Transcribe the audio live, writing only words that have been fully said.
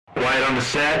Quiet on the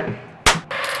set.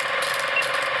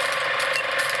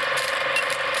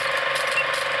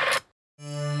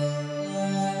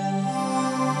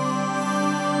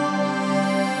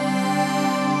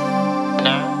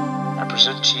 Now, I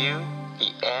present to you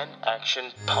the An Action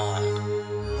Pod.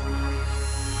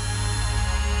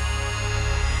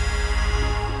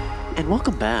 And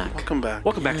welcome back.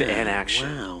 Welcome back to An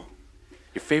Action, Wow.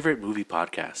 your favorite movie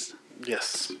podcast.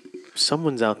 Yes.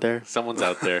 Someone's out there. Someone's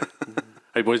out there.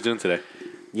 How you boys doing today?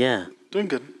 Yeah. Doing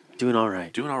good. Doing all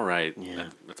right. Doing all right. Yeah.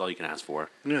 That's all you can ask for.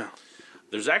 Yeah.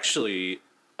 There's actually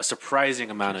a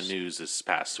surprising amount of news this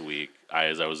past week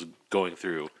as I was going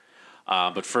through.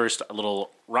 But first, a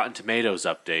little Rotten Tomatoes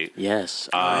update. Yes.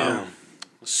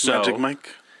 So,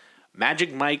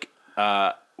 Magic Mike.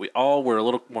 we all were a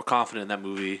little more confident in that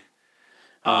movie.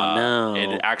 no.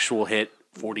 And it actual hit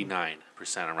 49%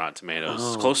 on Rotten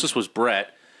Tomatoes. Closest was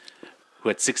Brett, who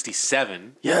had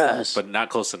 67. Yes. But not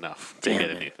close enough to Damn hit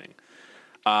it. anything.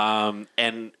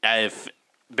 And if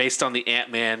based on the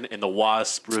Ant-Man and the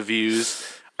Wasp reviews,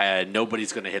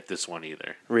 nobody's going to hit this one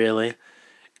either. Really?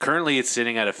 Currently, it's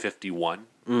sitting at a 51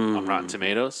 on Rotten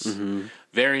Tomatoes.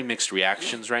 Very mixed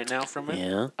reactions right now from it.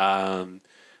 Yeah.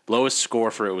 Lowest score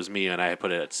for it was me, and I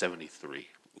put it at 73.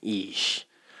 Eesh.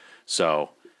 So,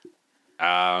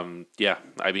 yeah.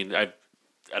 I mean, I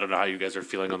don't know how you guys are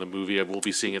feeling on the movie. We'll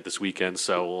be seeing it this weekend,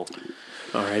 so we'll.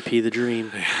 R.I.P. the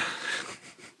dream.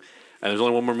 And there's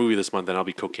only one more movie this month, and I'll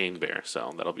be Cocaine Bear.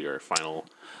 So that'll be our final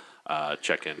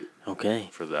check-in Okay.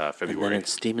 for the And February. then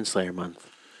it's Demon Slayer month.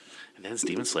 And then it's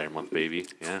Demon Slayer month, baby.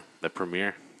 Yeah, the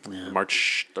premiere, Yeah.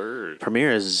 March 3rd.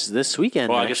 Premiere is this weekend.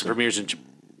 Well, I guess the actually.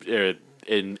 premiere's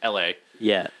in LA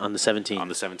Yeah, on the 17th. on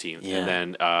the 17th, Yeah. and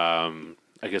then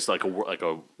I guess like a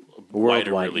wider Worldwide,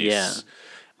 release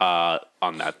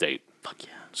on that date. Fuck yeah.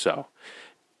 So,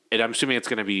 and I'm assuming it's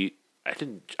going to be.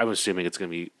 I'm assuming it's going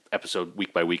to be episode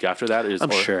week by week after that. I'm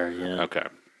sure, yeah. Okay,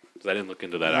 because I didn't look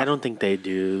into that. I don't think they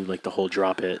do like the whole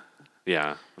drop it. Yeah,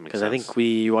 that makes Because I sense. think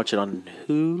we watch it on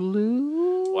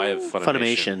Hulu. Well, I have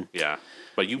Funimation. Yeah,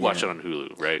 but you watch it on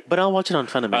Hulu, right? But I'll watch it on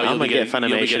Funimation. I'm You'll going be to get getting- Funimation.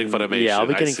 You'll be getting Funimation. Yeah, I'll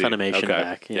be I getting see. Funimation Okay.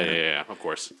 back. Yeah, of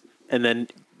course. And then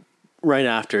right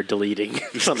after deleting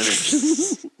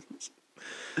Funimation.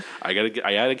 I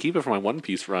gotta keep it for my One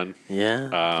Piece run. Yeah.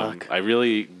 Fuck. I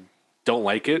really don't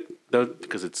like it though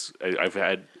because I've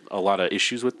had a lot of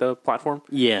issues with the platform,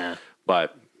 Yeah.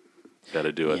 but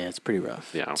gotta do it. Yeah, it's pretty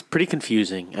rough. Yeah. It's pretty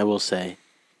confusing, I will say.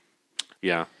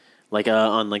 Yeah. Like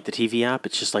on like the TV app,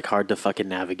 it's just like hard to fucking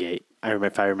navigate.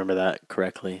 If I remember that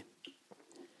correctly.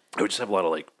 I would just have a lot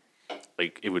of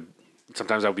like it would.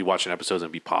 Sometimes I would be watching episodes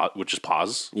and would just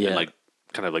pause Yeah. and like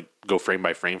kind of like go frame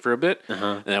by frame for a bit, Uh-huh.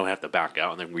 and then I would have to back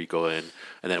out and then re-go in,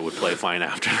 and then it would play fine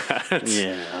after that.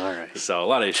 Yeah, all right. So a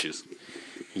lot of issues.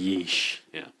 Yeesh.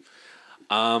 Yeah.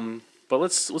 But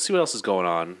let's see what else is going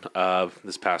on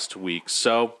this past week.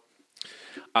 So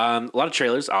a lot of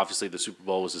trailers. Obviously, the Super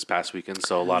Bowl was this past weekend,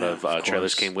 so a lot of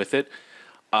trailers course. came with it,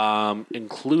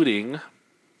 including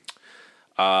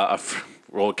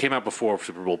it came out before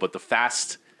Super Bowl, but the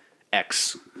Fast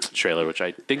X trailer, which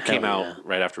I think came Hell out yeah.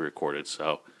 right after we recorded.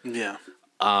 So Yeah.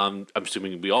 I'm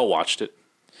assuming we all watched it.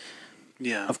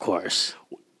 Yeah. Of course.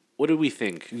 What did we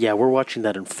think? Yeah, we're watching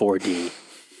that in 4D.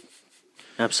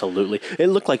 Absolutely. It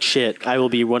looked like shit. I will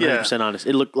be 100% honest.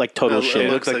 It looked like total It shit.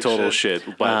 It looks like like total shit.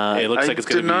 shit, but it looks like it's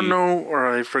going to I be. did not know,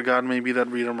 or I forgot maybe that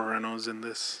Rita Moreno's in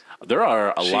this. There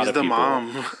are a lot She's of the people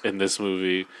mom. in this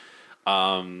movie.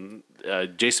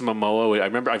 Jason Momoa. I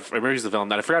remember he's the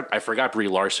villain. I forgot Brie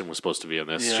Larson was supposed to be in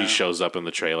this. Yeah. She shows up in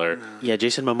the trailer. Yeah,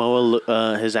 Jason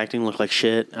Momoa, his acting looked like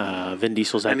shit. Vin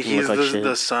Diesel's And acting he's looked like shit.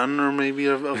 the son, or maybe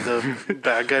of the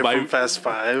bad guy from Fast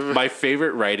Five. My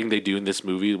favorite writing they do in this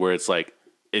movie, where it's like,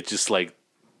 it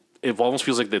almost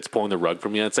feels like it's pulling the rug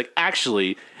from you. It's like,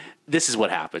 actually, this is what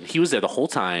happened. He was there the whole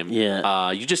time.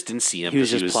 Yeah. You just didn't see him. He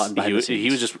was because just plotting behind the he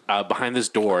was just behind this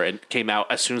door and came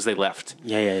out as soon as they left.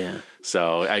 Yeah.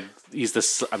 So I'm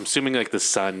assuming like the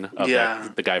son of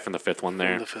the guy from the fifth one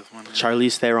there. The fifth one.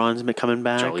 Charlize Theron's been coming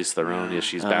back. Charlize Theron, yeah,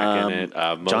 she's back in it.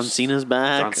 John Cena's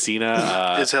back. John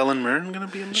Cena. Is Helen Mirren gonna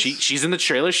be in this? She's in the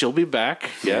trailer. She'll be back.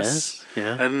 Yes.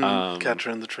 Yeah. I didn't catch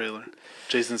her in the trailer.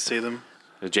 Jason Statham.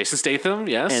 Jason Statham.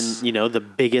 Yes. And, the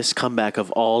biggest comeback of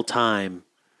all time.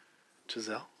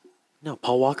 Giselle. No,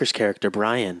 Paul Walker's character,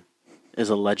 Brian, is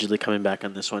allegedly coming back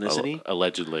on this one, isn't he?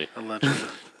 Allegedly. Allegedly.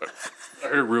 I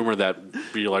heard a rumor that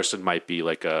Brie Larson might be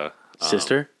like a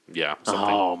Sister? Yeah. Something.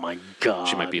 Oh, my God.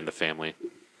 She might be in the family.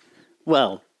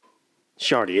 Well,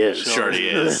 she already is. She already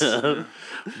is.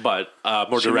 But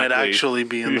more She might directly, actually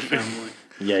be in the family.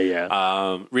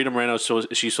 Yeah. Rita Moreno. So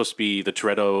she's supposed to be the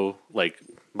Toretto, like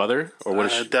mother, or what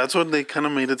is she? That's what they kind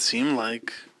of made it seem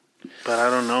like, but I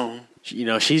don't know. You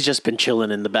know, she's just been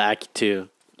chilling in the back too.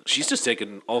 She's just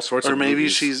taking all sorts Or of maybe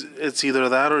movies. it's either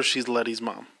that or she's Letty's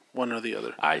mom, one or the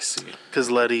other. I see. Because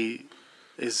Letty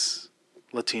is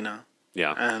Latina,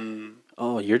 Yeah. and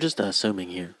Oh, you're just assuming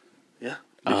here. yeah,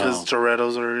 because Oh.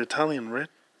 Toretto's are Italian, right?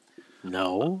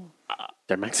 No,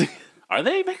 they're Mexican. Are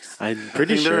they mixed? I'm I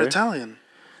pretty think they're sure. Italian.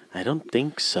 I don't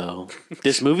think so.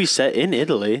 This movie's set in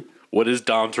Italy. What is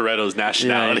Dom Toretto's Yeah, I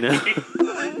nationality?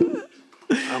 know.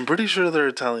 I'm pretty sure they're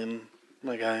Italian.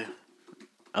 Like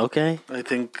Okay. I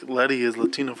think Letty is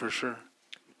Latino for sure.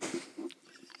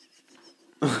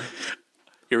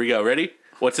 Here we go. Ready?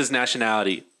 What's his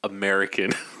nationality?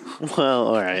 American. Well,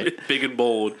 all right. Big and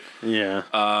bold. Yeah.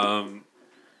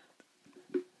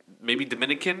 Maybe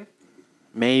Dominican?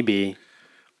 Maybe.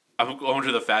 I'm going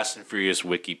to the Fast and Furious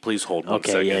wiki. Please hold one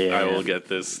Okay, second. yeah, I will yeah. get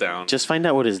this down. Just find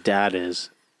out what his dad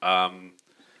is. Well,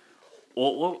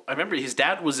 I remember his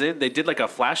dad was in. They did like a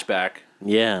flashback.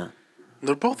 Yeah.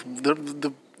 They're both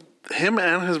him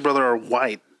and his brother are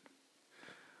white.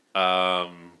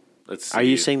 Let's see. Are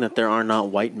you saying that there are not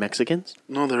white Mexicans?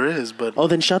 No, there is, but Oh,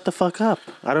 then shut the fuck up.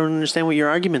 I don't understand what your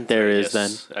argument there is.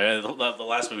 Yes. The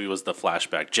last movie was the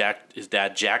flashback. His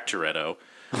dad, Jack Toretto.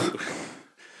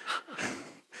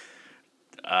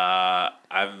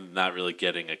 I'm not really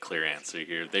getting a clear answer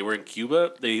here. They were in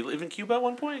Cuba. They live in Cuba at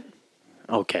one point.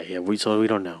 Then. Okay, yeah, we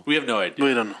don't know. We have no idea.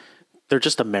 we don't know. They're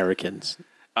just Americans.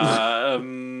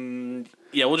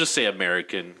 Yeah, we'll just say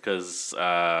American because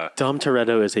Dom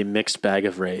Toretto is a mixed bag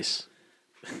of race.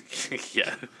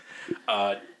 yeah,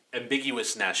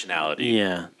 ambiguous nationality.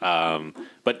 Yeah.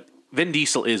 But Vin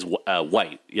Diesel is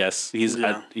white. Yes, he's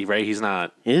Yeah. right. He's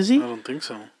not. Is I he? don't think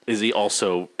so. Is he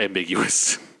also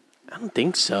ambiguous? I don't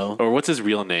think so. Or what's his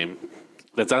real name?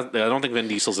 That's not, I don't think Vin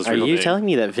Diesel's his Are real you name. telling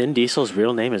me that Vin Diesel's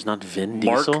real name is not Vin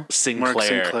Mark Diesel? Sinclair. Mark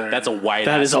Sinclair. That's a white.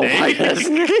 That is a name. white ass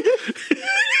name.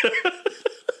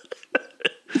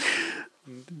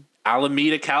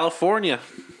 Alameda, California.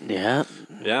 Yeah.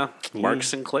 Yeah, Mark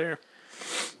Sinclair.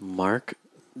 Mark.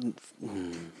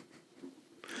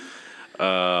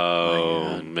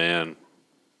 Oh man.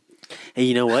 Hey,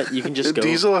 you know what? You can just go.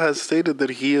 Diesel has stated that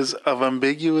he is of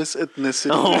ambiguous ethnicity.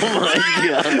 Oh my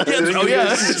god. Didn't Oh you yeah,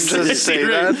 guys just say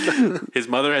Right. that? His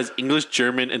mother has English,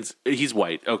 German, and he's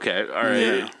white. Okay, all right.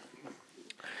 Yeah.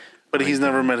 But he's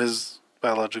never met his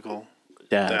biological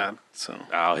dad. So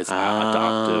Oh, his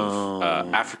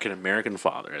adoptive African American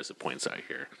father, as it points out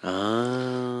here,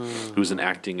 Oh. who's an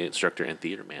acting instructor and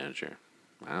theater manager.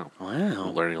 Wow, Wow.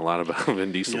 learning a lot about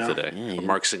Vin Diesel Yeah. today. Yeah, you-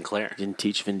 Mark Sinclair, Didn't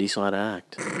teach Vin Diesel how to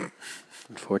act.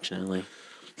 Unfortunately.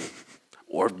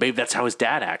 or maybe that's how his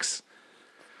dad acts.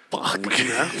 Fuck.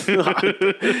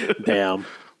 Damn.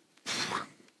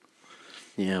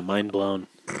 Yeah, mind blown.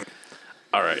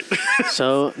 All right,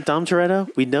 So, Dom Toretto,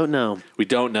 we don't know. we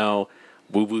don't know.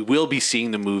 We will be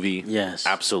seeing the movie. Yes.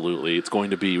 Absolutely, it's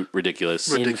going to be ridiculous.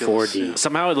 Ridiculous, in 4D. yeah.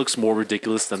 Somehow it looks more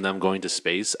ridiculous than them going to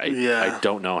space. Yeah. I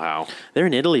don't know how. They're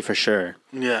in Italy for sure.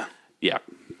 yeah, Yeah,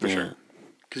 for Yeah. sure.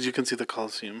 because you can see the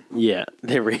Coliseum. Yeah,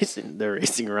 they're racing. They're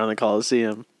racing around the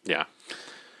Coliseum. Yeah.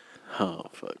 Oh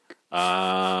fuck.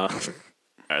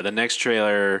 The next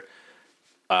trailer,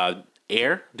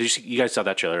 Air. Did you guys saw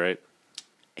that trailer, right?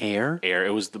 Air. Air. It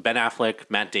was the Ben Affleck,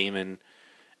 Matt Damon,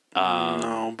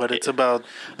 No, but it's about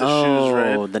the Oh, shoes,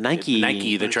 right? the Nike.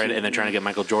 Nike. They're trying to get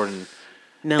Michael Jordan.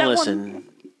 Now That listen.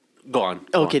 Go on.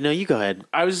 Go Okay, on. no, you go ahead.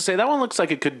 I was to say that one looks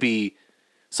like it could be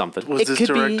something. Was It this could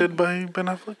be- directed by Ben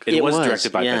Affleck? It was was,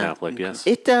 directed by yeah. Ben Affleck. Yes.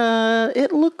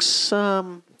 It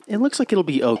looks like it'll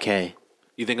be okay.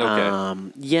 You think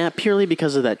okay? Yeah, purely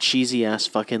because of that cheesy ass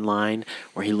fucking line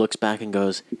where he looks back and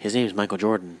goes, "His name's Michael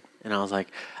Jordan," and I was like,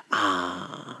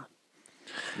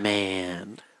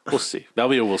 man. We'll see. That'll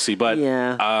be a we'll see. But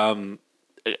Yeah.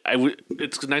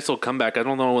 it's a nice little comeback. I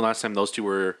don't know when last time those two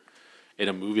were in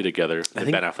a movie together.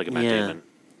 think- Ben Affleck and Matt yeah.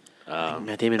 Damon.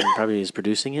 Matt Damon probably is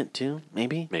producing it too.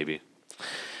 Maybe. Maybe.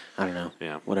 I don't know.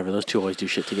 Yeah. Whatever. Those two always do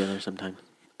shit together sometimes.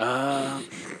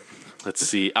 Let's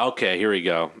see. Okay, here we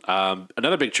go.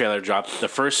 Another big trailer dropped. The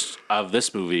first of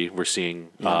this movie we're seeing,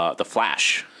 The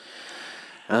Flash.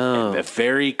 Oh. A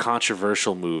very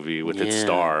controversial movie with its Yeah.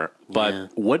 star. But Yeah.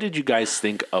 what did you guys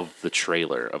think of the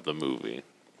trailer of the movie?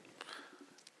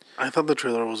 I thought the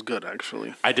trailer was good,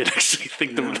 actually. I did actually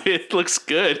think it looks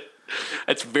good.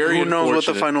 It's very Who knows what the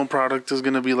unfortunate. final product is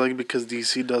going to be like, because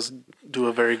DC does do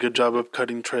a very good job of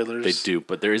cutting trailers. They do,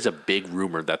 but there is a big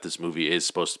rumor that this movie is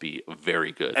supposed to be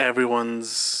very good.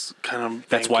 Everyone's kind of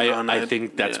That's why banking on I it.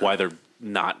 think that's Yeah. why they're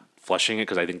not flushing it,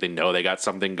 because I think they know they got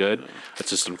something good. It's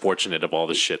just unfortunate of all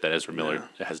the shit that Ezra Miller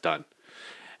has done.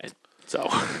 And So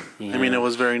Yeah. I mean, it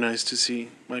was very nice to see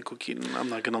Michael Keaton. I'm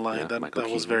not gonna lie, Yeah, that Michael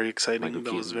was Keaton. very exciting. Michael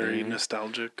That was Keaton very there.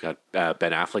 nostalgic. got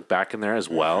Ben Affleck back in there as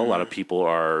well. A lot of people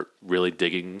are really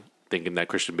thinking that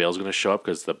Christian Bale's going to show up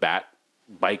because the Bat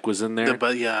bike was in there.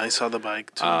 But yeah, I saw the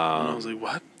bike too, and I was like,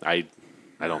 "What?" I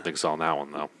don't think so on that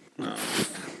one though. No.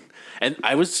 And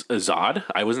I was Zod.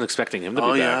 I wasn't expecting him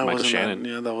to be back. Michael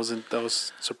Shannon. That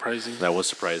was surprising. That was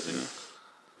surprising.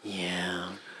 Yeah.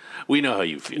 We know how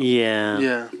you feel. Yeah.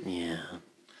 Yeah, Yeah.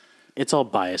 It's all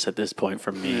bias at this point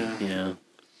from me. Yeah.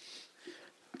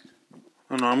 I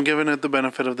don't know. I'm giving it the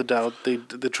benefit of the doubt.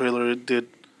 The trailer did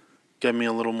get me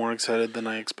a little more excited than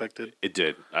I expected, It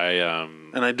did.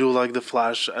 and I do like the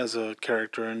Flash as a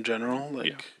character in general,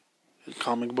 like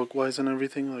comic book wise and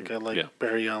everything. Like I like Yeah.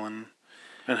 Barry Allen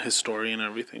and his story and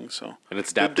everything. So And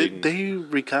it's they, adapting. they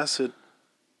recasted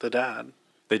the dad.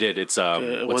 They did. It's It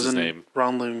what's his wasn't name?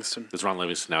 Ron Livingston. It's Ron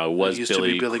Livingston now. It was used to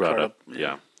be Billy Billy Crudup. Crudup,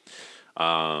 Yeah.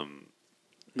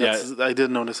 I did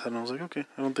notice that, and I was like, okay,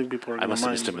 I don't think people are I gonna must have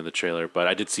mind. missed him in the trailer, but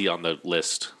I did see on the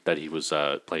list that he was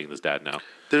playing his dad now.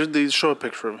 They show a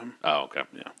picture of him. Oh, okay.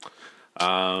 Yeah, What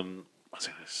was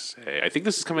I going to say? I think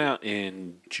this is coming out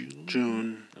in June.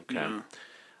 June. Okay. Yeah.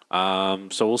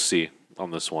 So we'll see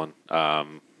on this one. I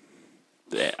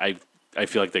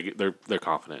feel like they're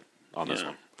confident on this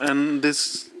one. And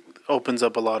this opens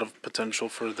up a lot of potential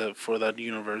for that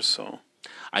universe. So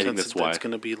I think since that's why. it's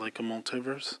going to be like a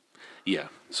multiverse. Yeah.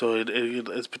 So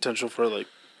it's potential for like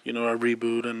a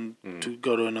reboot and to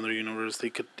go to another universe. They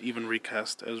could even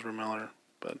recast Ezra Miller,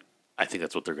 but I think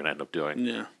that's what they're going to end up doing.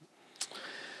 yeah,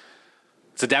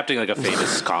 It's adapting like a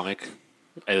famous comic.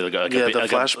 Like the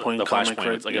Flashpoint the comic, Flashpoint. right?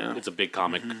 It's like Yeah. it's a big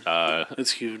comic.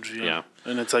 it's huge. Yeah. Yeah.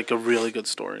 And it's like a really good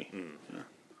story.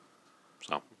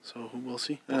 So So we'll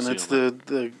see. We'll And see it's on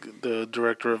the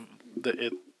director of the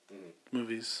It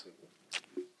movies,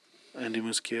 Andy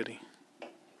Muschietti.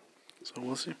 So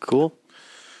we'll see. Cool.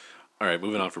 all right,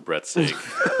 moving on for Brett's sake.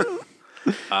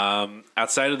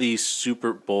 Outside of the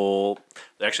Super Bowl,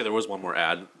 actually there was one more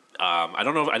ad. I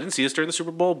don't know if I didn't see this during the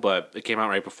Super Bowl, but it came out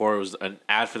right before. It was an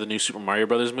ad for the new Super Mario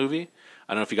Brothers movie.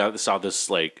 I don't know if you saw this.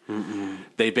 Like,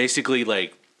 they basically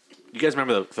like. You guys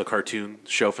remember the cartoon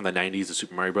show from the '90s, the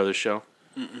Super Mario Brothers show?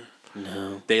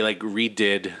 No. They like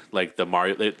redid like the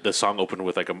Mario. The song opened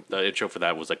with like the intro for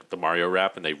that was like the Mario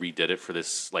rap, and they redid it for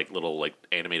this like little like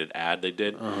animated ad they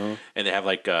did. And they have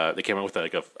like they came out with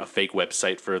like a fake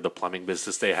website for the plumbing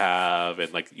business they have,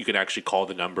 and like you can actually call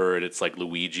the number, and it's like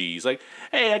Luigi. He's like,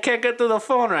 "Hey, I can't get to the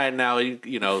phone right now,"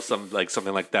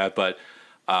 something like that. But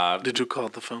Did you call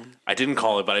the phone? I didn't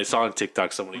call it, but I saw on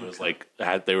TikTok somebody was like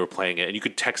they were playing it, and you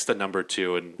could text the number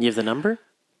too, and You have the number?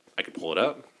 I could pull it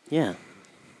up. Yeah.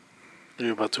 Are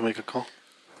you about to make a call?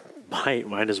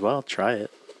 Might as well try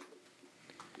it.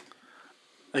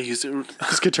 I used it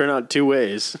This could turn out two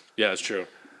ways. Yeah, it's true.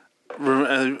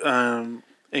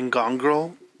 in Gone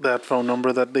Girl. That phone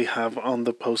number that they have on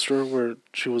the poster where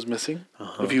she was missing.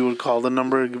 If you would call the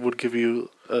number, it would give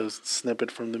you a snippet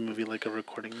from the movie, like a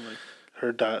recording, like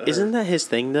her. Isn't that his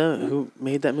thing though? Who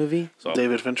made that movie? So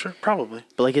David Fincher? Probably.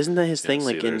 But like, isn't that his thing? see,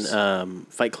 Like in there's-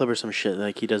 Fight Club or some shit.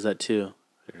 Like he does that too.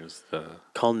 here's the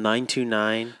Call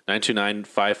 929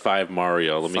 92955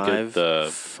 Mario. Let me get the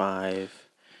 5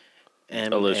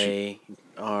 Alicia.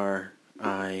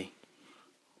 MARIO.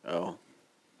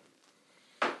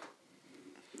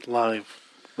 Live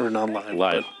or not live?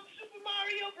 live. Super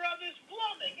Mario Brothers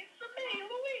Plumbing. It's me,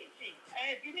 Luigi.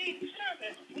 And if you need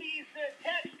service, please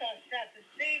text us at the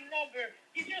same number.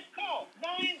 You just call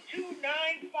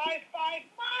 92955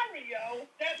 Mario.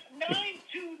 That's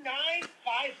 929-556-2746.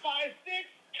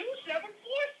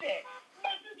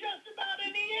 Message just about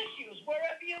any issues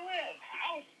wherever you live.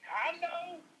 House,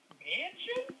 condo,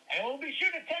 mansion. And we'll be sure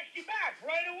to text you back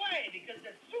right away because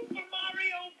at Super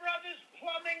Mario Brothers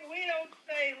Plumbing, we don't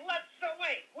say let's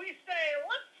wait. We say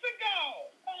let's go.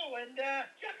 Oh, and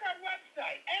check our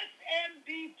website,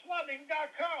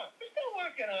 smdplumbing.com. We're still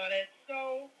working on it,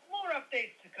 so more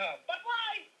updates to come.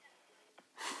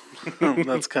 Bye-bye.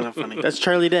 That's kind of funny. That's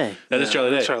Charlie Day. That is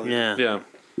Charlie Day. Charlie. Yeah. Yeah.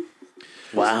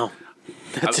 Wow.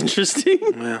 That's interesting.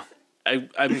 Yeah.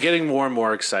 I'm getting more and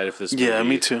more excited for this movie. Yeah,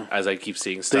 me too. As I keep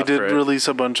seeing They stuff did for it. release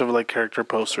a bunch of like character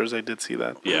posters. I did see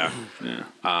that. Yeah. Yeah.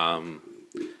 And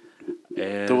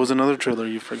There was another trailer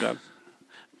you forgot.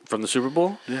 from the Super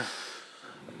Bowl? Yeah.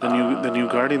 The new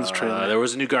Guardians trailer. There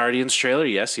was a new Guardians trailer.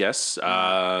 Yes.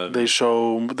 They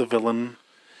show the villain.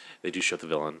 They do show the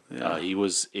villain. Yeah. He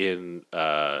was in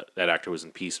that actor was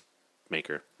in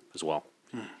Peacemaker as well.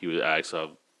 He was. I saw a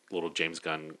little James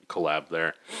Gunn collab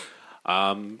there.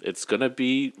 It's gonna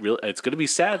be real. It's gonna be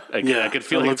sad. Yeah, I could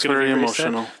feel it like looks it's gonna very be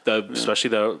emotional. sad. Especially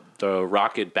the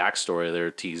Rocket backstory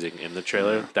they're teasing in the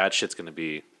trailer. That shit's gonna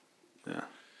be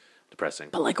depressing.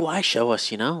 But like, why show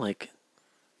us? You know, like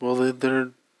Well,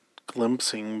 they're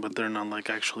glimpsing, but they're not like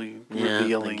actually yeah,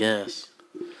 revealing. I guess.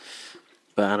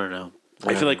 But I don't know.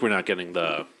 I feel like we're not getting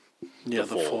the Yeah, the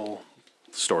the full- full.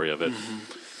 story of it.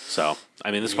 So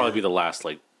I mean, this will probably be the last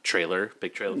like big trailer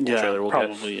Yeah, trailer we'll get.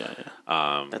 probably.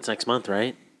 Yeah. that's next month,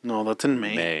 right? No, that's in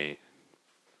May. May.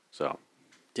 So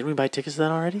Didn't we buy tickets to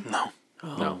that already? No.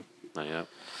 no, not yet.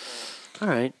 All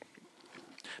right.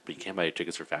 But you can't buy your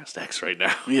tickets for Fast X right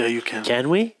now. Yeah, you can. Can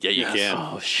we? Yeah, you Yes. can.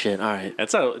 Oh shit! All right.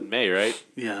 That's out in May, right?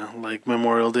 Yeah, like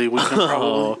Memorial Day weekend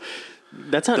probably.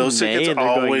 That's not Those in May, tickets and they're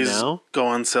going always now go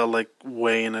on sale like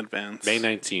way in advance. May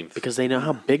 19th. because they know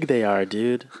how big they are,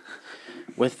 dude.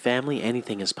 With family,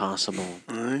 anything is possible.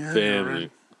 Yeah, Family.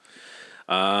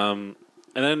 And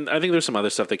then I think there's some other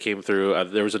stuff that came through.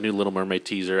 There was a new Little Mermaid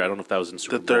teaser. I don't know if that was in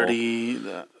Super The Bowl. 30.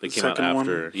 They came out second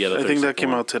after. One. Yeah, the I think that 32nd came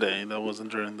one. out today. That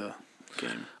wasn't during the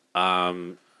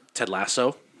game. Ted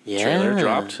Lasso Yeah. trailer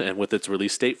dropped, and with its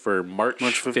release date for March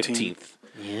March 15th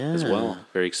Yeah. as well.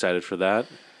 Very excited for that.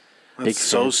 That's Big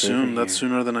so fan soon. favorite That's here.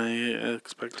 sooner than I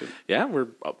expected. Yeah, we're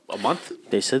a month.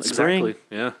 They said spring.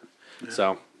 Exactly. Yeah.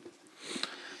 So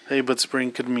Hey, but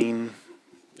spring could mean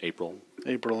April.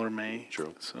 April or May.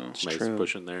 True. So Nice true.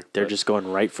 push in there. They're but- just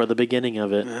going right for the beginning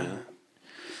of it.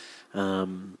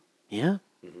 Yeah.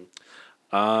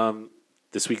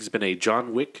 This week has been a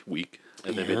John Wick week,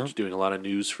 and they've been Yeah. doing a lot of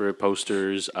news for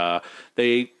posters.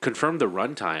 They confirmed the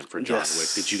runtime for John Yes.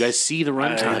 Wick. Did you guys see the I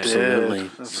runtime? Absolutely.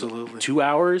 did. Absolutely. 2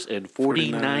 hours and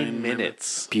 49 49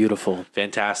 minutes. Beautiful.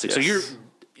 Fantastic. So Yes.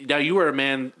 you are a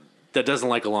man that doesn't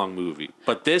like a long movie,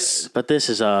 but this But this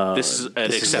is an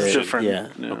exception. different. Yeah.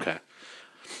 Okay.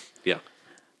 Yeah.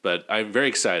 But I'm very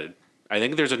excited. I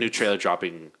think there's a new trailer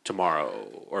dropping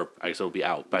tomorrow, or I guess it'll be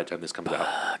out by the time this comes out.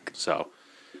 So,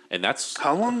 and that's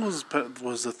How long was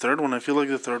the third one? I feel like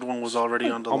the third one was already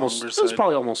on the almost, longer it was side.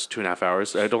 probably almost 2.5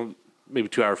 hours. Maybe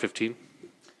 2 hour 15.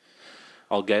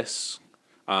 I'll guess.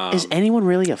 Is anyone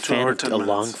really a fan hour, of 10 a minutes.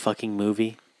 long fucking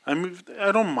movie? I mean,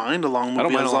 I don't mind a long don't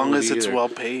movie mind a as long long as movie it's either. well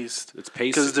paced. It's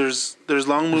paced. Because there's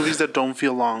long movies that don't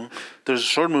feel long. There's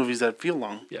short movies that feel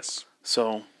long. Yes.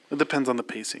 So it depends on the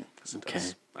pacing. Okay.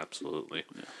 Absolutely.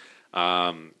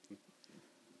 I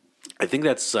think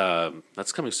that's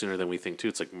coming sooner than we think too.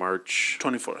 It's like March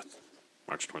 24th.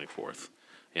 24th.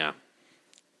 Yeah.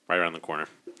 Right around the corner.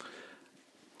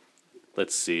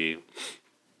 Let's see.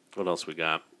 What else we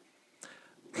got?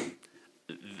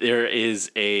 There is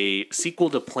a sequel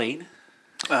to Plane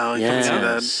Oh, you can see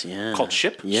Yes. that. Yeah. called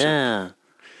Ship. Yeah.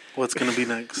 What's gonna be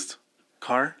next?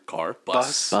 Car? Car.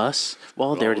 Bus? Bus.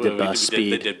 Well, they already did bus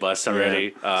speed. They did bus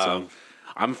already. so-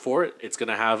 I'm for it. It's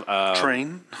gonna have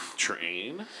Train?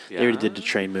 train. Yeah. They already did the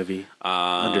train movie.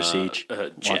 Under Siege.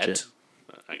 Watch Jet. it.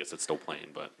 I guess it's still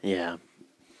Plane, but Yeah.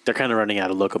 They're kind of running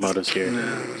out of locomotives here.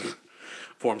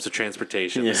 forms of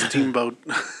transportation. Yeah. Steamboat.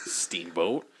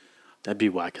 Steamboat. That'd be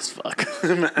whack as fuck.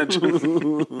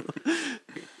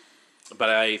 But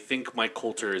I think Mike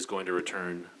Coulter is going to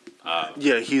return.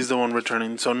 Yeah, he's the one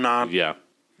returning. So not Yeah,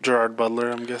 Gerard Butler,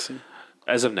 I'm guessing.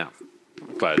 as of now.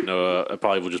 But no, I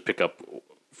probably will just pick up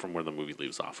from where the movie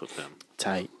leaves off with him.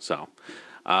 Tight. So,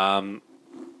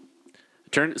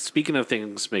 speaking of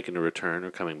things making a return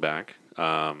or coming back,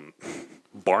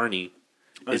 Barney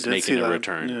I is did making see a that.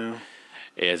 return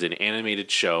Yeah. as an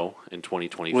animated show in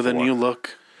 2024 With a new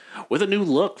look. With a new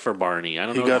look for Barney. I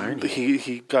don't know.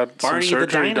 He got Barney some the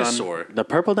surgery done. dinosaur. The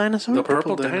purple dinosaur? The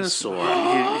purple Purple dinosaur.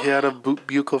 He had a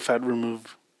buccal fat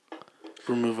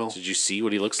removal. Did you see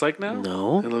what he looks like now?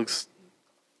 No. It looks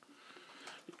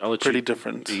I'll let pretty you,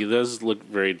 different. He does look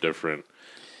very different.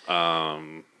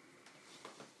 I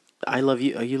love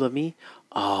you. Oh, you love me?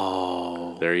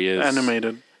 Oh. There he is.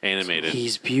 Animated. Animated.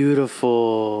 He's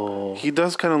beautiful. He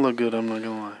does kind of look good, I'm not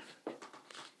going to lie.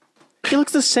 He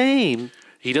looks the same.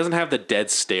 He doesn't have the dead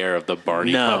stare of the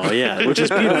Barney. No, puppet. yeah, which is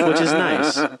beautiful, which is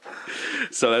nice.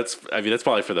 So that's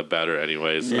probably for the better,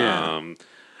 anyways. Yeah.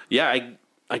 I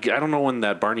don't know when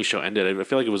that Barney show ended. I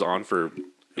feel like it was on for.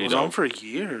 It was on for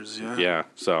years, yeah. Yeah,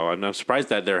 so I'm surprised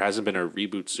that there hasn't been a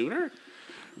reboot sooner.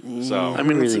 So I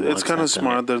mean, Really it's wants kind that of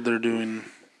smart that they're doing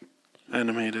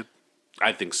animated.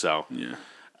 I think so. Yeah.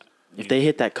 If they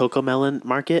hit that Coco Melon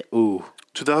market, ooh.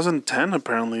 2010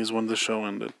 apparently is when the show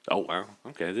ended. Oh wow,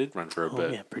 okay, it did run for a Oh,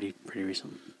 bit. yeah, pretty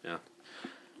recent. Yeah.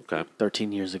 Okay.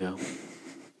 13 years ago.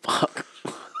 Fuck.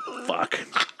 Fuck.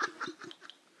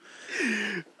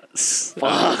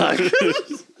 Fuck.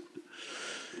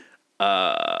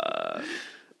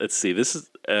 Let's see. This is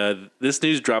this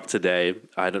news dropped today.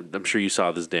 I'm sure you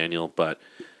saw this, Daniel, but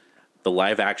the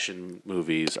live action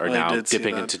movies are now did see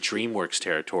dipping that. into DreamWorks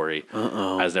territory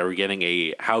as they were getting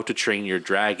a How to Train Your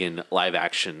Dragon live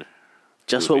action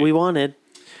Just what we wanted.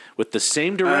 with the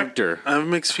same director I have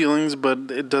mixed feelings,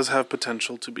 but it does have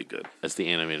potential to be good. as the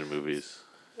animated movies.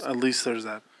 At least there's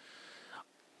that.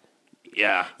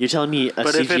 Yeah. You're telling me a But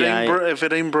CGI. if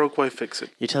it ain't broke, why fix it?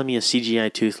 You're telling me a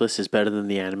CGI Toothless is better than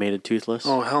the animated Toothless?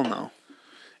 Oh hell no!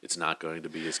 It's not going to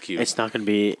be as cute. It's not going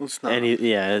to be It's not. any.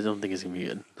 Yeah, I don't think it's going to be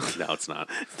good. No, it's not.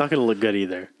 It's not going to look good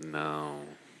either. No.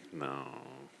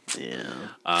 Yeah.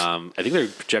 I think they're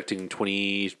projecting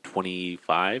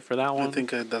 2025 for that one. I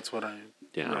think that's what I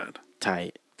read.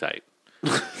 Tight. Tight.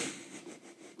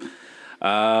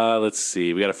 Let's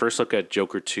see. We got a first look at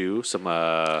Joker 2. Some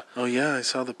Oh yeah, I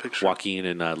saw the picture. Joaquin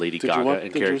and Lady Did Gaga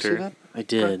in Did you see character. that? I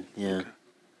did. Yeah.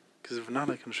 Because if not,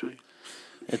 I can show you.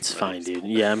 It's fine, dude.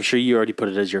 Yeah, I'm sure you already put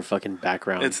it as your fucking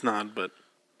background. It's not, but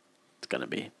It's going to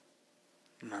be.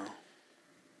 no.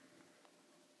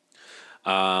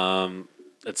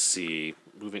 Let's see.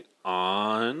 Moving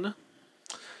on.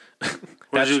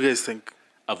 What did you guys think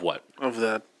Of what? of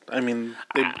that? I mean,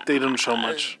 they didn't show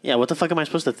much, Yeah, what the fuck am I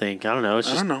supposed to think? I don't know. It's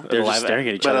I just don't know. they're Live just staring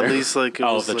at each but other. at least like it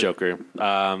Oh, was the like, Joker.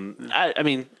 I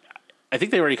mean, I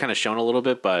think they already kind of shown a little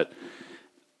bit, but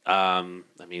I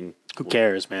mean, Who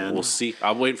cares, man? we'll see.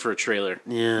 I'm waiting for a trailer.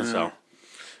 Yeah. So,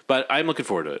 but I'm looking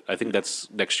forward to it. I think that's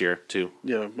next year too.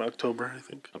 Yeah, October, I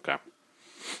think. Okay.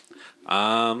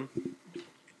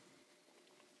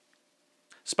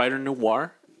 Spider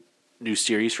Noir, new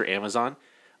series for Amazon.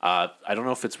 I don't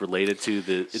know if it's related to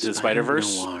the Spider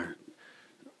Verse. Noir.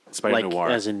 Spider Like Noir.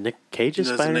 as in Nick Cage's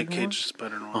That's Spider Nick Noir? Cage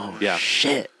Spider Noir. Oh Yeah.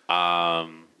 shit!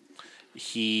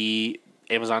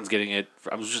 Amazon's getting it.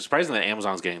 I was just surprised that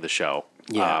Amazon's getting the show.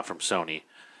 Yeah. From Sony.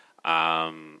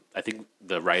 I think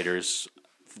the writers,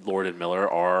 Lord and Miller,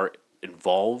 are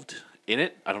involved in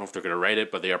it. I don't know if they're going to write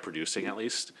it, but they are producing at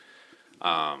least.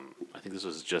 I think this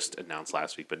was just announced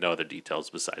last week, but no other details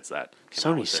besides that.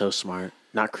 came out with Sony's it. so smart,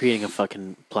 not creating a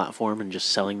fucking platform and just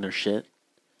selling their shit.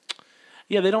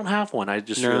 Yeah, they don't have one. I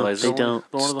just No, realized they don't.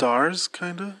 Stars,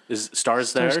 kind of. Is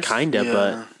Stars There's theirs? kinda, Yeah.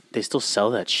 but they still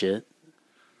sell that shit.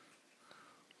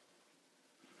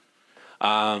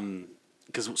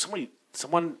 Because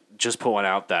someone just put one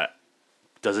out that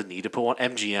doesn't need to put one.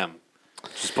 MGM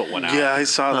just put one out. Yeah, I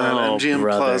saw that Oh, MGM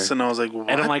brother. Plus, and I was like, what?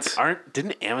 And I'm like,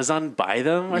 didn't Amazon buy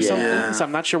them or Yeah. something? So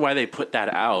I'm not sure why they put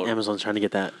that out. Amazon's trying to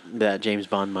get that James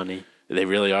Bond money. They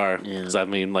really are. Yeah. Because I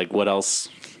mean, like, what else?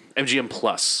 MGM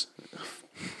Plus.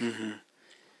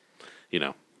 You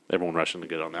know, everyone rushing to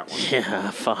get on that one.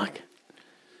 Yeah, fuck.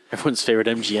 Everyone's favorite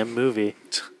MGM movie.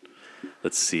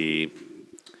 Let's see.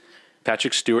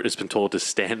 Patrick Stewart has been told to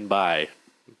stand by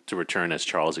to return as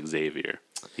Charles Xavier.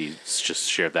 He's just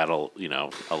shared that,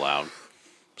 aloud.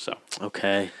 So,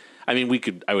 Okay. I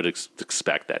mean, I would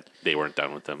expect that they weren't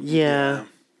done with them. Yeah.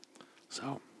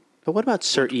 So, But what about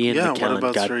Sir Ian yeah, McKellen? what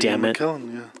about God Sir damn Ian it.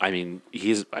 McKellen?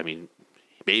 Yeah.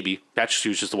 maybe. Patrick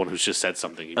Stewart's just the one who's just said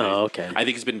something. Oh, okay. I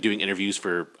think he's been doing interviews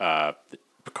for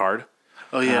Picard.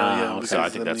 Oh yeah, yeah. okay. Because So I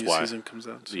think the that's new why. season comes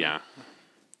out. So. Yeah.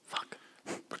 Fuck.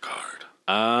 Picard.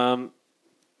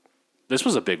 This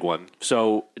was a big one.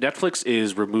 So Netflix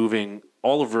is removing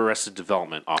all of Arrested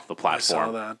Development off the I platform.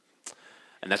 saw that.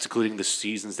 And that's including the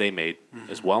seasons they made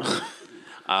as well.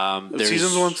 There's-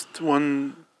 Seasons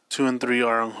 1, 2, and 3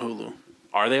 are on Hulu.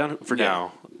 Are they on for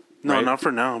now? No, Right? not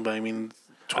for now, but I mean,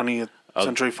 20th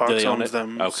Century Do Fox they own owns it?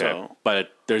 them. Okay, So.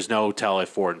 but there's no tell if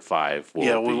 4 and 5 will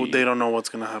Yeah, be. they don't know what's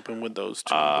going to happen with those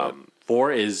two. but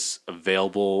 4 is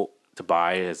available to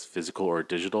buy as physical or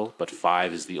digital, but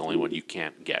 5 is the only one you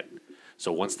can't get.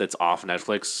 So once that's off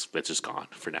Netflix, it's just gone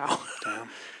for now. damn.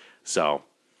 So,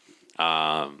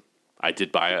 I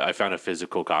found a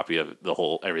physical copy of the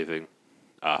whole everything,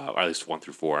 or at least 1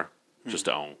 through 4, just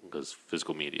to own, because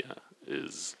physical media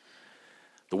is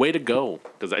the way to go.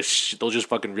 Because they'll just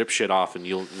fucking rip shit off, and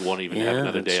you won't even have Yeah,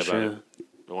 another day that's about true. it.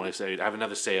 You won't have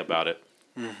another say about it.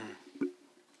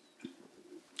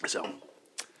 So,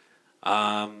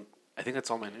 I think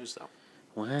that's all my news, though.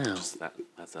 Wow. Just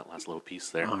that's that last little piece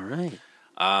there. All right.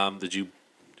 Did you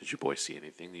boys see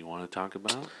anything that you want to talk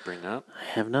about? Bring up? I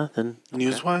have nothing.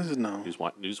 News-wise, no.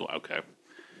 News. Okay.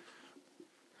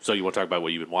 So you want to talk about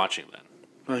what you've been watching then?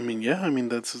 I mean, yeah. I mean,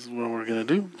 that's what we're going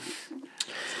to do.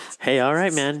 Hey, all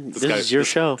right, man. This guy- is your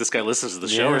show. This guy listens to the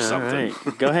show Yeah, or something. all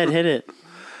right. Go ahead, hit it.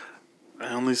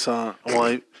 I only saw... Well,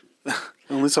 I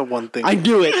only saw one thing. I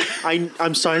knew it.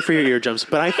 I'm sorry for your eardrums,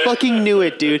 but I fucking knew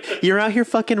it, dude. You're out here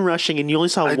fucking rushing, and you only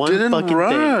saw I one didn't fucking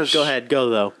rush. thing. Go ahead, go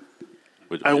though.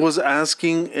 I was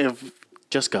asking if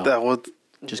Just go. that was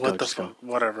Just what go. the Just fuck? go.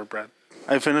 Whatever, Brad.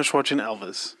 I finished watching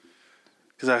Elvis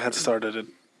because I had started it,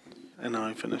 and now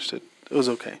I finished it. It was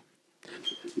okay.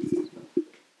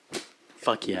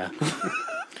 Fuck yeah.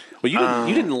 Well,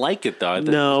 you didn't like it though.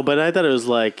 No, but I thought it was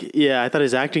like, I thought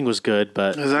his acting was good,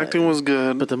 but His acting was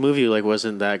good. but the movie like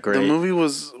wasn't that great. The movie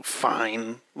was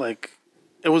fine. Like,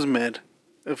 it was mid.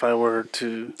 If I were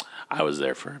to, I was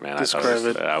there for it, man. Describe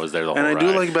it. I was there the whole and I do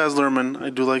ride. like Baz Luhrmann. I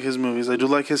do like his movies. I do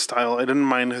like his style. I didn't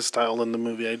mind his style in the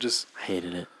movie. I just I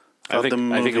hated it. I thought think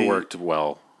the I think it movie- worked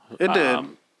well. It did.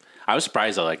 I was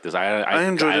surprised I liked this. I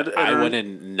enjoyed it. I went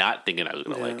in not thinking I was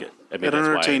going to like it. I mean, it that's why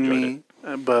I entertained enjoyed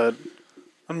me, but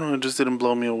I don't know. It just didn't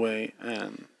blow me away.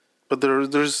 But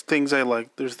there's things I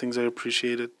liked. There's things I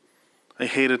appreciated. I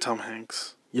hated Tom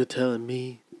Hanks. You're telling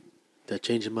me that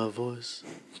changing my voice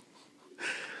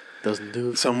doesn't do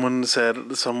it. Someone said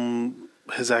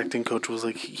his acting coach was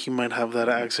like he might have that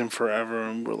accent forever,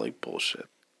 and we're like bullshit.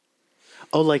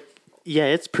 Oh, like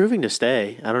it's proving to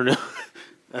stay. I don't know.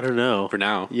 I don't know. For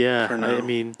now. Yeah, For now. I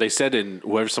mean, They said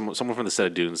someone from the set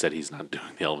of Dune said he's not doing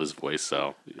the Elvis voice,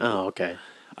 so oh, okay.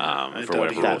 I for doubt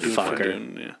whatever he that would do fucker. for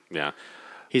Dune, yeah. yeah,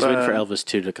 He's waiting for But- Elvis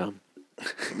 2 to come.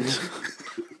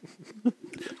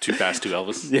 Too Fast, Too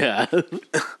Elvis. Yeah.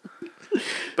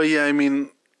 But yeah, I mean,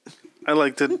 I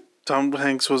liked it. Tom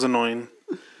Hanks was annoying,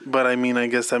 but I mean, I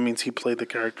guess that means he played the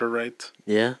character right.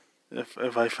 Yeah.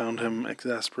 If I found him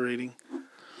exasperating,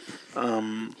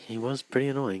 He was pretty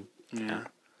annoying. yeah.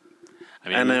 I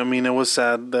mean, And I mean, it was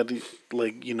sad that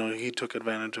he took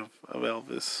advantage of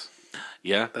Elvis,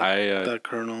 yeah, that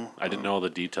colonel. I didn't know all the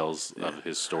details of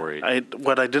his story.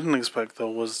 What I didn't expect though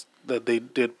was that they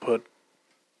did put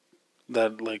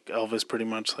that like Elvis pretty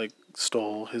much like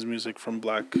stole his music from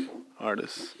black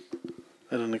artists.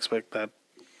 I didn't expect that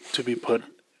to be put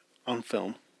on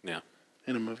film yeah,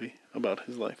 in a movie about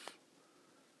his life.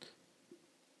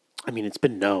 I mean, it's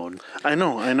been known, I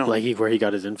know. like where he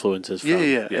got his influences from.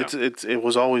 yeah. Yeah. It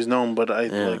was always known, but I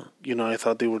Yeah. I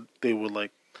thought they would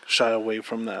like shy away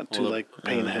from that to Well, like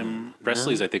paint him.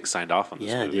 Presley's I think signed off on this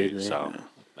Yeah, movie, dude, so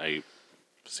I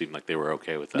seemed like they were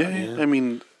okay with that. Yeah. I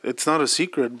mean, it's not a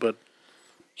secret, but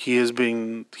he has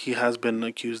been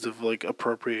accused of like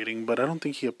appropriating, but I don't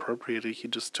think he appropriated. He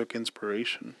just took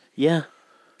inspiration. Yeah.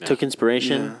 Took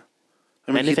inspiration Yeah.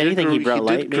 I And if anything, he brought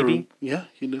light, maybe? Yeah,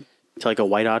 he did. to like a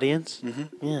white audience.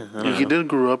 Mm-hmm. Yeah. I don't He know. did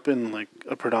grow up in like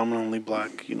a predominantly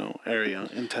black, area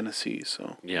in Tennessee.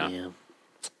 So, Yeah. Yeah.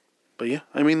 but yeah,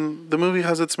 I mean, the movie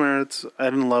has its merits. I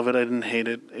didn't love it. I didn't hate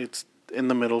it. It's in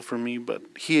the middle for me, but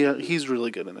he's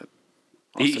really good in it.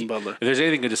 Austin Butler. If there's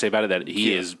anything good to say about it, that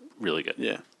he Yeah. is really good.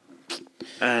 Yeah.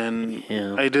 And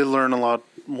Yeah. I did learn a lot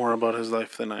more about his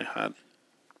life than I had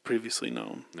previously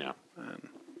known. Yeah. And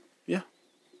yeah,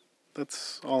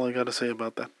 that's all I got to say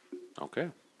about that. Okay.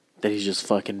 That he's just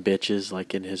fucking bitches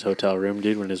like in his hotel room,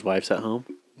 dude, when his wife's at home.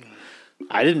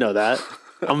 I didn't know that.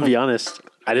 I'm gonna be honest.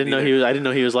 I didn't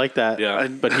know he was like that. Yeah.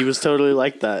 But he was totally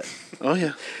like that. Oh,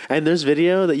 yeah. And there's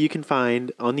video that you can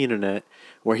find on the internet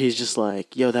where he's just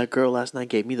like, yo, that girl last night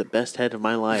gave me the best head of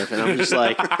my life. And I'm just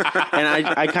like, and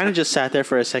I kind of just sat there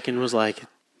for a second and was like,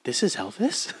 this is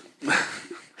Elvis?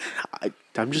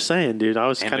 I'm just saying, dude. I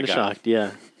was And kind a of guy. shocked.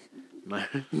 Yeah.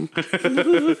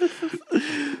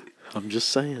 I'm just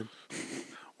saying.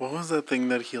 What was that thing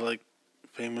that he like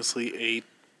famously ate?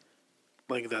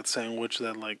 Like that sandwich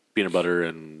that like Peanut butter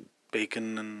and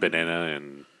bacon and banana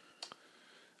and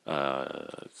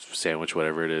sandwich,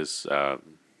 whatever it is.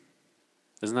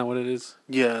 Isn't that what it is?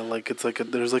 Yeah, like it's like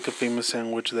there's like a famous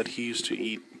sandwich that he used to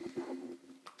eat.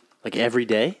 Like every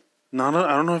day, I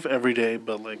don't know if every day,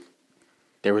 but like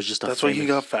there was just a that's why he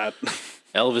got famous- fat.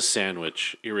 Elvis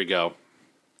sandwich. Here we go.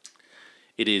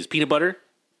 It is peanut butter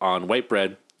on white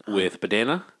bread with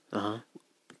banana,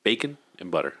 bacon,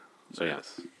 and butter. So yeah,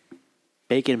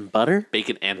 bacon butter.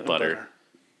 bacon and butter.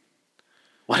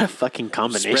 What a fucking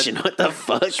combination. What the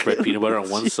fuck? Spread peanut butter on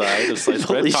one side of sliced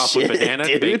bread, Holy top with shit, banana,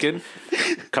 dude. bacon,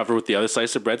 cover with the other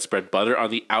slice of bread, spread butter on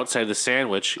the outside of the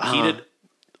sandwich, heated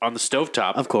on the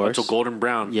stovetop Of course. until golden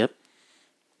brown. Yep.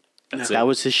 That's That it.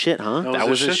 was his shit, huh? That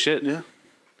was his shit. Yeah.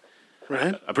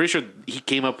 Right? I'm pretty sure he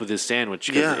came up with his sandwich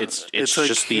Yeah. because it's like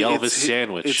just the it's Elvis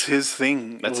sandwich. It's his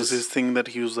thing. That's it was his- his thing that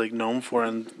he was like known for,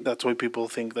 and that's why people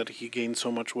think that he gained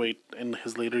so much weight in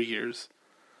his later years.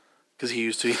 Because he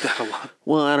used to eat that a lot.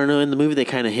 Well, I don't know. In the movie, they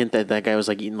kind of hint that that guy was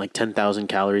like eating like 10,000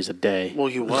 calories a day. Well,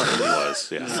 he was. He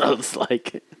was, yeah. So it's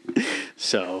like,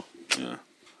 so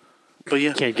But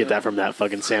yeah, can't get that from that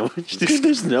fucking sandwich, dude.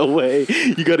 There's no way.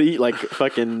 You got to eat like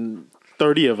fucking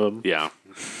 30 of them. Yeah.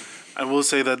 I will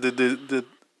say that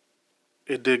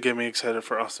it did get me excited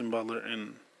for Austin Butler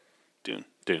in Dune.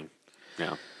 Dude.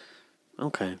 Yeah.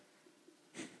 Okay.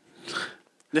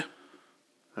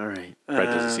 All right. Brett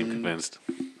doesn't seem And convinced.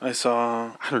 I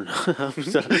saw. I don't know.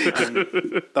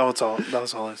 That was all. That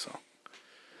was all I saw.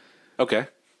 Okay.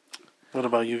 What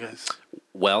about you guys?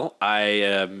 Well,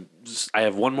 I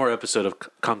have one more episode of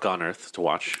Kunk on Earth to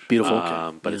watch. Beautiful.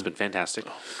 But it's been fantastic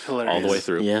Hilarious. all the way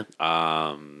through. Yeah.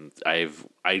 I'm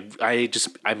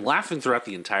laughing throughout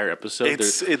the entire episode.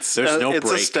 It's There's no it's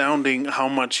break. astounding how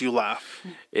much you laugh.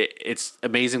 It's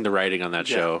amazing the writing on that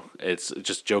Yeah. show. It's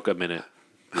just joke a minute,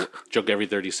 joke every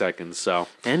 30 seconds. So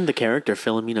And the character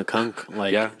Philomena Kunk,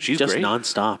 like, Yeah, she's just great.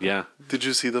 nonstop. yeah, Did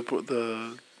you see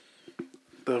the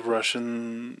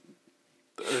Russian?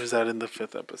 Or is that in the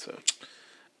 5th episode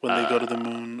when they go to the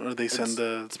moon or they send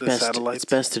the satellites? It's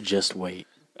best to just wait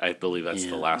I believe that's the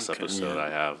Yeah, last okay. episode Yeah. I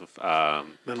have.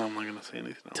 Then I'm not gonna say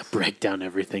anything to else. break down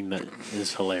everything that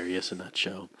is hilarious in that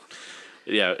show.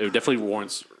 Yeah, it definitely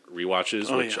warrants rewatches,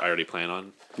 Oh, which yeah. I already plan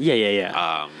on.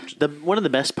 Yeah. The one of the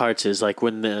best parts is like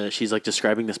when she's like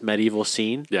describing this medieval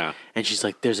scene. Yeah. And she's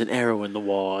like, "There's an arrow in the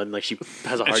wall," and like she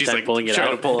has a hard she's, time like, pulling it trying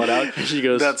out. to pull it out. And she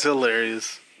goes, That's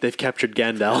hilarious. "They've captured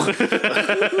Gandalf."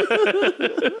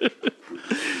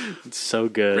 It's so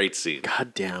good. Great scene.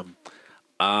 God damn.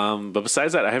 But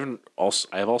besides that, I have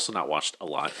also not watched a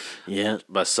lot. Yeah.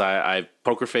 Besides,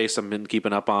 Poker Face, I've been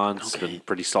keeping up on. It's Okay. been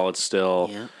pretty solid still.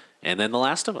 Yeah. And then The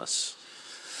Last of Us,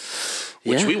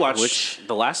 which Yeah, we watched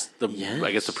Yes.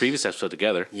 I guess the previous episode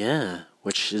together. Yeah,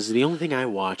 which is the only thing I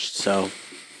watched. So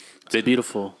Did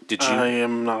beautiful. Did you? I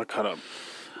am not caught up.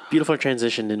 Beautiful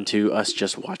transition into us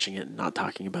just watching it and not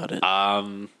talking about it.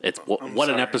 It's what an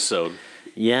sorry. episode.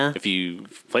 yeah. If you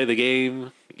play the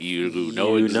game, you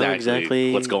know You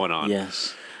exactly what's going on.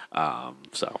 Yes.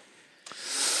 So,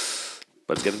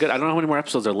 but it's getting good. I don't know how many more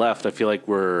episodes are left. I feel like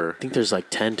we're I think there's like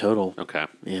 10 total. okay.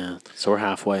 Yeah. So we're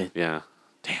halfway. Yeah.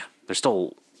 Damn. There's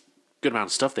still a good amount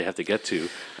of stuff they have to get to.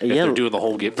 If Yeah, they're doing the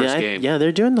whole first game. Yeah,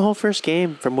 they're doing the whole first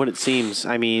game from what it seems.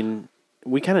 I mean,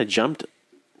 we kind of jumped.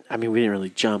 I mean, we didn't really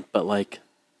jump, but like,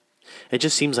 it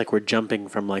just seems like we're jumping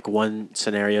from like one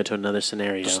scenario to another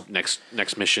scenario. Just next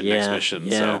mission, yeah, next mission.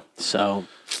 Yeah. So,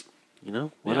 you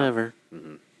know, whatever.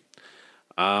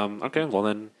 Okay. Well,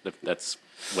 then if that's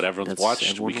what everyone's That's watched.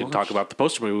 everyone We can watched. talk about the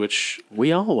poster movie, which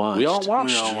We all watched. we all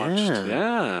watched. We all watched. Yeah.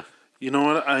 Yeah. You know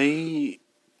what? I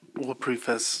will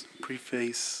preface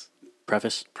Preface.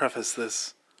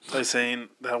 this by saying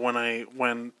that when I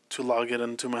went to log it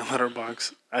into my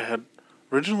letterbox, I had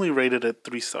originally rated it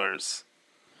 3 stars,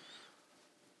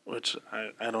 which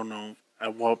I don't know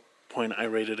at what point I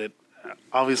rated it.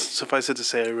 Obviously, suffice it to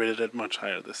say, I rated it much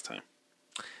higher this time.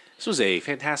 This was a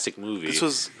fantastic movie. This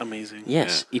was amazing.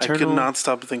 Yes. I Eternal. could not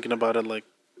stop thinking about it like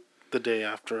the day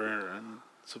after and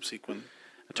subsequent.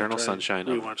 Eternal after I Sunshine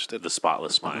of rewatched it. the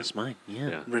Spotless Mind. That's mine. Yeah.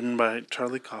 Yeah. Written by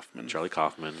Charlie Kaufman. Charlie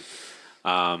Kaufman.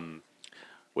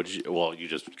 What did you? Well, you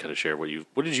just kind of share what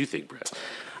did you think, Brett?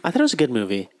 I thought it was a good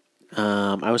movie.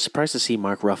 I was surprised to see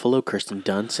Mark Ruffalo, Kirsten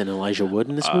Dunst, and Elijah Wood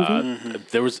in this movie.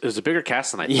 It was a bigger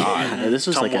cast than I thought. Yeah, this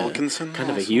was Tom like Wilkinson kind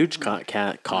of a also. huge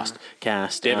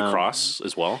cast. David Cross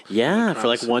as well. Yeah, for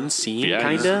like Cross, one scene, Yeah,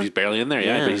 kind he's of. barely in there.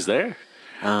 Yeah, Yeah. but he's there.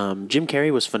 Jim Carrey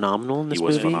was phenomenal in this He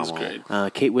was movie. phenomenal.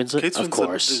 Great. Kate Winslet, Kate of Winslet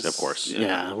course. is- Of course.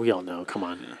 Yeah, we all know. Come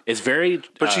on. It's very.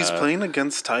 But she's playing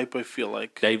against type, I feel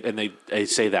like. They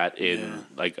say that in Yeah.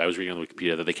 like I was reading on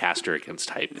Wikipedia that they cast her against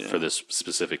type for this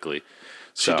specifically.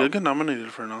 She So, did get nominated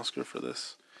for an Oscar for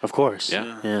this. Of course.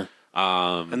 Yeah. Yeah.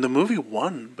 And the movie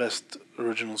won Best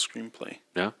Original Screenplay.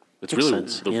 yeah, it's Makes really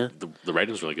sense, yeah. the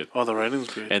writing's really good. Oh, the writing's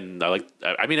great. And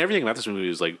I mean, everything about this movie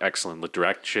is like excellent. The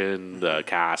direction, the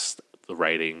cast, the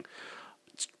writing.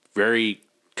 It's very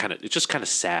it's just kind of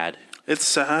sad. It's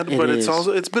sad, It but is.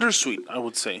 it's bittersweet, I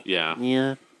would say. Yeah.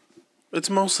 Yeah. It's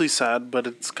mostly sad, but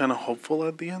it's kind of hopeful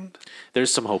at the end.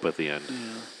 There's some hope at the end.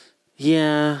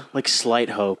 Yeah. Like slight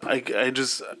hope. It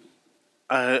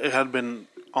had been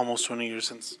almost 20 years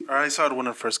since, or I saw it when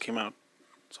it first came out.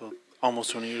 So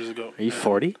almost 20 years ago. Are you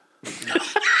 40?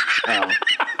 Oh.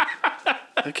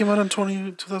 It came out in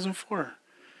 2004.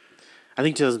 I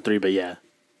think 2003, but yeah.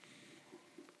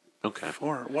 Okay.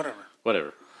 4, whatever.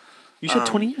 Whatever. You said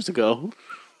 20 years ago.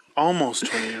 Almost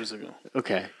 20 years ago.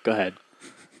 Okay, go ahead.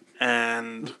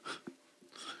 And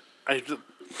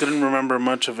didn't remember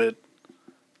much of it,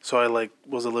 so I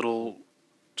was a little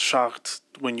shocked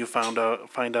when you find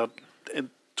out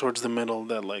towards the middle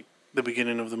that the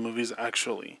beginning of the movie is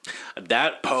actually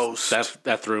That Post.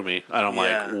 that threw me. And I'm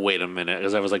Yeah. like, wait a minute,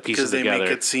 because I was like piecing because they together.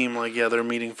 make it seem like they're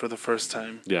meeting for the first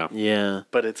time, Yeah. Yeah.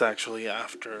 but it's actually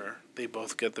after they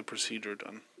both get the procedure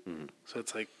done. Mm-hmm. So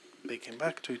it's like they came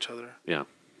back to each other Yeah.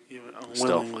 even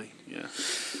unwillingly. Yeah.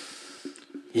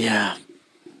 Yeah.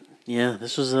 Yeah,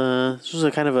 this was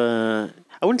a kind of a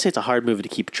I wouldn't say it's a hard movie to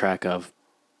keep track of,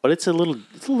 but it's a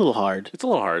little hard. It's a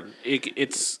little hard.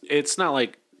 It's not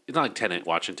like Tenet,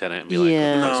 watching Tenet and be like,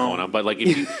 Yeah. what's going on? But like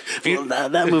if you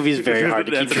That movie is very hard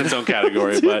to that's keep. in its own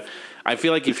category. But I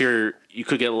feel like you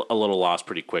could get a little lost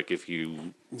pretty quick if you're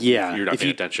not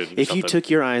paying attention. If you something. took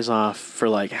your eyes off for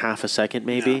like half a second,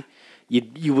 maybe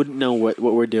you wouldn't know what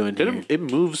we're doing here. it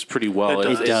moves pretty well.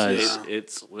 It does.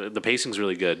 It's the pacing's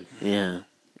really good. Yeah,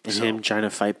 and him trying to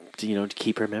fight, to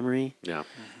keep her memory. Yeah.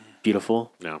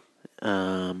 Beautiful. Yeah.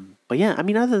 But yeah, I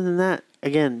mean, other than that,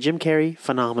 again, Jim Carrey,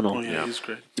 phenomenal. Oh yeah, Yeah. he's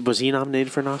great. Was he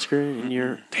nominated for an Oscar in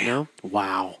your? No.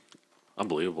 Wow.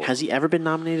 Unbelievable. Has he ever been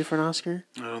nominated for an Oscar?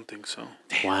 I don't think so.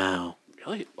 Wow.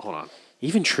 Really? Hold on.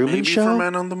 Even Truman Maybe Show. for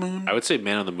Man on the Moon, I would say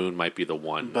Man on the Moon might be the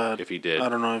one but if he did. I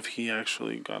don't know if he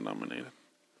actually got nominated.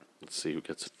 Let's see who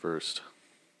gets it first.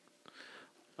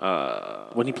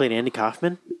 When he played Andy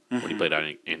Kaufman. When he played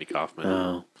Andy Kaufman.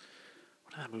 Oh. When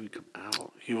did that movie come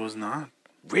out? He was not.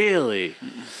 Really?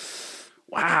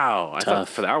 Wow. I thought Tough.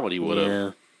 for that one he would have. Yeah.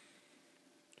 When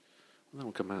did that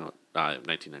one come out?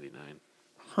 1999.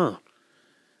 Huh.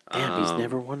 Damn, he's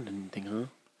never won anything,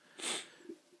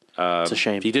 huh? It's a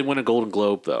shame. He did win a Golden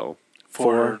Globe, though.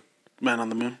 For Man on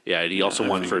the Moon. Yeah, and he also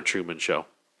won for a Truman Show.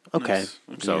 Okay.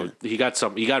 Nice. So he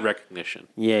got recognition.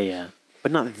 Yeah.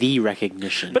 But not the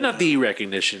recognition. But not the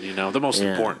recognition, the most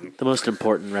Yeah, important. The most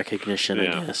important recognition,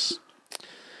 Yeah. I guess.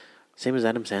 Same as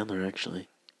Adam Sandler, actually.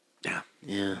 Yeah.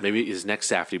 Yeah. Maybe his next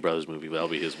Safdie Brothers movie, that'll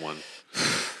be his one.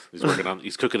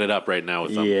 He's cooking it up right now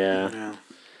with them. Yeah.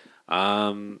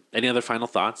 Yeah. Any other final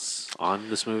thoughts on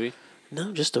this movie?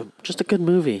 No, just a good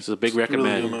movie. This is a big really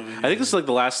recommend. good movie, I think this is like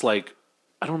the last I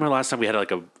don't remember last time we had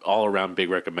like a all around big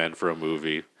recommend for a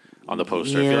movie on the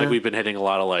poster. I feel Yeah. like we've been hitting a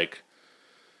lot of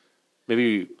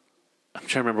maybe I'm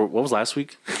trying to remember what was last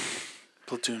week.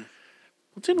 Platoon.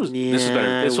 Platoon was this was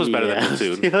better. This was better than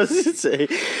Platoon. Yeah, I was gonna say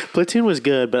Platoon was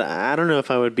good, but I don't know if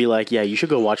I would be like, yeah, you should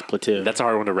go watch Platoon. That's a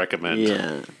hard one to recommend.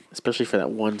 yeah, especially for that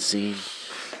one scene.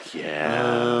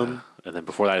 Yeah. And then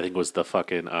before that, I think was the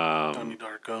fucking Donnie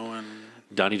Darko and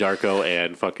Donnie Darko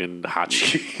and fucking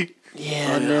Hachi.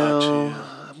 Yeah, yeah, no,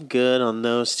 I'm good on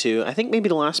those two. I think maybe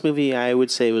the last movie I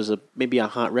would say was maybe a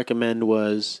hot recommend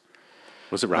was.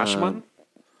 Was it Rashomon?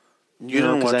 You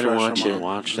didn't 'cause watch I didn't watch Rashomon. it.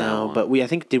 Watch that No, one. but I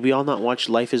think did we all not watch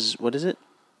Life is what is it?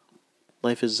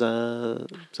 Life is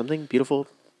something beautiful.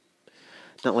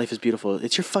 Not Life is Beautiful.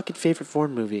 It's your fucking favorite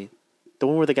foreign movie, the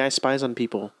one where the guy spies on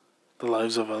people. The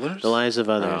Lives of Others. The Lives of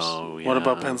Others. Oh, yeah. What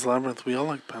about Pan's Labyrinth? We all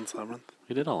like Pan's Labyrinth.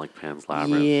 We did all like Pan's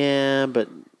Labyrinth. Yeah, but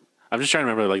I'm just trying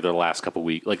to remember the last couple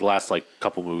weeks, the last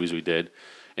couple movies we did,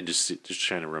 and just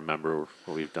trying to remember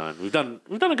what we've done. We've done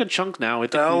a good chunk now. I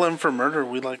think Dial M for Murder.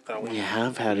 We like that one. we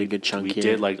have had a good chunk we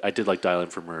here. did I did like Dial In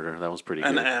for Murder. That was pretty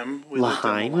And good. M. We liked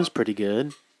them a Lahain lot. was pretty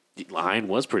good. Line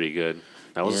was pretty good.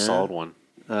 That was a Yeah. solid one.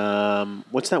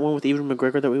 What's that one with Ewan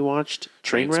McGregor that we watched?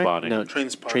 Trainwreck? Trainspotting. No,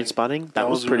 Trainspotting. Trainspotting. That That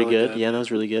was was pretty really good. good. Yeah, that was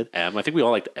really good. M. I think we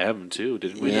all liked M too,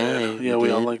 didn't we? Yeah. Yeah,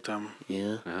 we all did. liked them.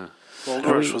 Yeah. Gold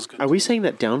Are Rush we, was good. are we saying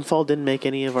that Downfall didn't make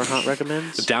any of our hot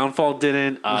recommends? Downfall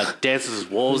didn't. Dances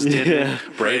with Wolves didn't. Yeah.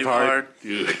 Braveheart.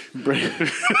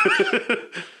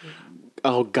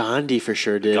 Oh, Gandhi for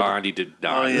sure did. Gandhi did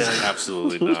not. Oh, yeah.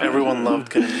 Absolutely not. Everyone loved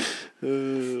Kennedy.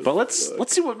 But let's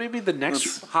see what maybe the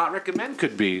next hot recommend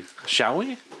could be, shall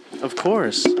we? Of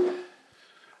course. I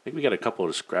think we got a couple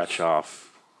to scratch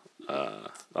off.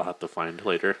 I'll have to find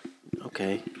later.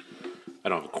 Okay. I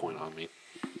don't have a coin on me.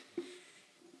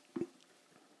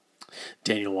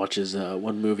 Daniel watches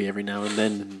one movie every now and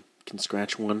then and can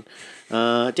scratch one.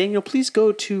 Daniel, please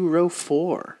go to row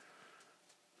 4.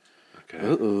 Okay.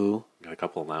 Uh-oh. Got a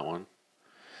couple on that one.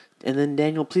 And then,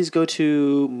 Daniel, please go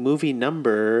to movie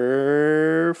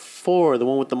number 4, the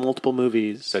one with the multiple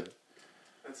movies. Said,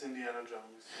 That's Indiana Jones.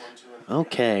 1, 2, and 3.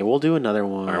 Okay, we'll do another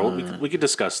one. all right, well, we can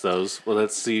discuss those. Well,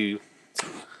 let's see.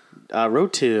 Row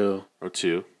 2. Row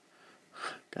 2.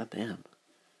 God damn.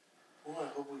 Oh, I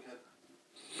hope we get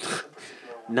a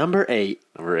particular one. Number 8.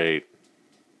 Number 8.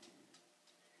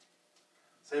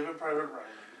 Saving Private Ryan.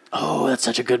 Oh, that's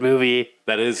such a good movie.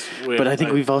 That is. But I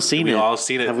think we've all seen it. We've all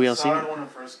seen it. Have we all seen Saw it? it when it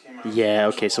first came out. Yeah,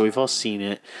 okay, so we've all seen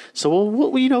it. So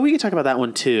we can talk about that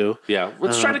one too. Yeah,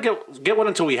 let's try to get one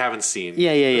until we haven't seen.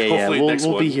 Yeah. Hopefully next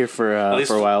We'll one. be here for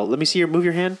least- a while. Let me see move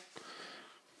your hand.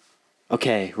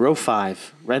 Okay, row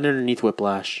 5, right underneath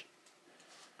Whiplash.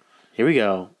 Here we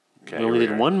go. Okay, we only here we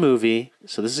did are. one movie,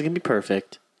 so this is gonna be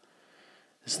perfect.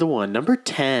 This is the one, number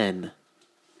 10.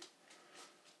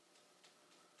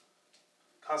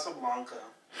 Casablanca.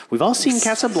 We've all seen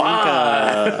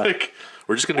Casablanca.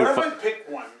 We're just gonna What do. if I pick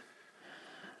one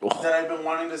that I've been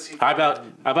wanting to see? How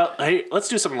about? Hey, let's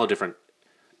do something a little different.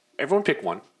 Everyone pick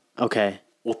one. Okay.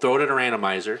 We'll throw it in a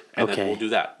randomizer, and Okay. then we'll do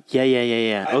that.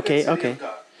 Yeah. Okay. Okay.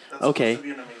 Okay. Be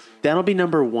an amazing That'll be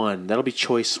number one. That'll be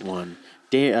choice one.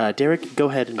 Derek, go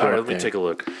ahead and go All right, up let me there. take a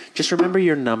look. Just remember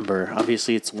your number.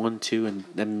 Obviously, it's 1, 2, and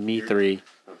then me 3.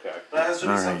 Okay. That has to be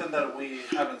All right. something that we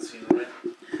haven't seen, right?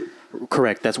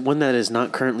 Correct. That's one that is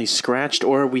not currently scratched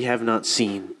or we have not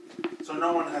seen. So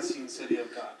no one has seen City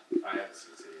of God. I haven't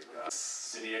seen City of God.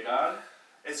 City of God?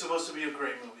 It's supposed to be a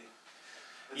great movie.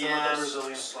 It's Yes. about the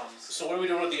Brazilian slums. So what are we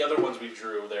doing with the other ones we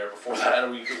drew there before that?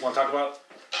 We want to talk about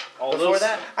all Before those?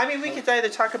 that, I mean, we could either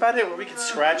talk about it or we could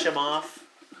scratch them off.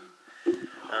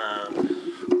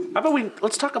 How about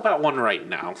let's talk about one right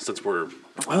now, since we're...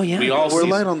 Oh yeah, We all We're see-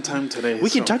 light on time today. we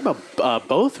can talk about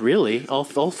both really, all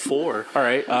 4. All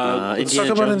right. Let's talk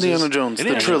about Indiana Jones, the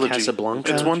Indiana trilogy.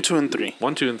 Casablanca. It's 1, 2, and 3.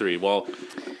 1, 2, and 3. Well,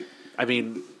 I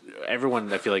mean,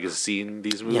 everyone I feel like has seen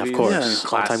these movies. Yeah, of course.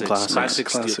 Yeah. All-time classics. Classic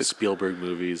Classic. Spielberg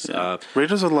movies.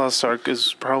 Raiders of the Lost Ark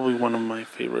is probably one of my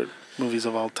favorite movies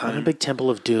of all time. I'm a big Temple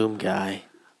of Doom guy.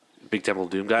 Big Temple of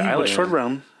Doom guy. Yeah, I but like Short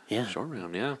Round. Yeah, Short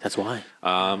Round. Yeah. that's why.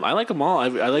 I like them all. I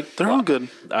like. They're all good.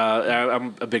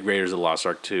 I'm a big Raiders of the Lost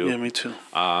Ark too. Yeah, me too.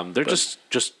 They're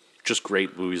just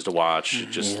great movies to watch.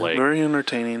 Just Yeah. like Very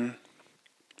entertaining.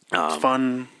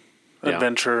 Fun. yeah.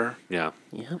 Adventure. yeah,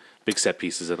 Yeah, big set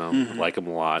pieces in them. Like them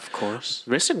a lot. of course.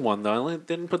 Missing one though. I only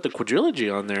didn't put the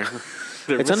quadrilogy on there.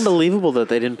 It's unbelievable that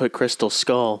they didn't put Crystal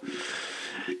Skull.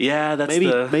 Yeah, that's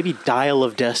Maybe Dial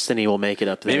of Destiny will make it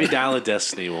up there. maybe Dial of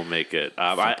Destiny will make it.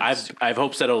 I've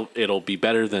hopes that it'll be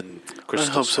better than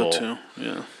Crystal I hope so Skull. too.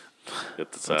 Yeah.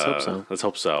 Let's hope so. Let's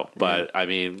hope so. But I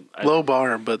mean, Low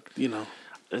bar, but you know.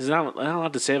 there's not a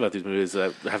lot to say about these movies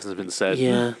that hasn't been said.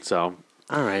 Yeah. So,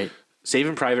 All right.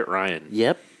 Saving Private Ryan.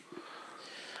 Yep.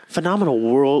 Phenomenal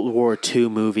World War II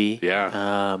movie.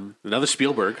 Yeah. Another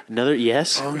Spielberg. Another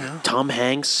yes. Oh, yeah. Tom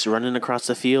Hanks running across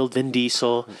the field. Vin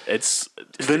Diesel. It's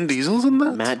Vin Diesel's in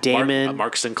that? Matt Damon.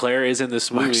 Mark Sinclair is in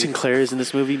this movie. Mark Sinclair is in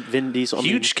this movie. Vin Diesel. I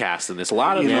mean, Huge cast in this. A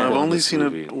lot of You know, people I've in only this seen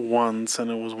movie. it once, and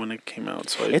it was when it came out,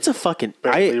 so I It's a fucking.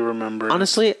 barely remember it.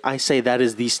 Honestly, I say that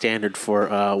is the standard for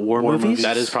war movies. movies.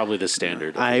 That is probably the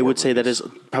standard. of I war would say that movies. is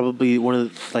probably one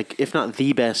of the, like, if not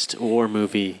the best war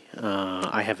movie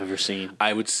I have ever seen.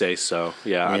 I would say so.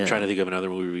 Yeah, I'm Yeah. trying to think of another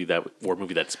war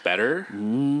movie that's better.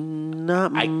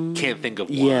 Not. I can't think of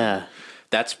one. Yeah.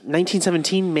 That's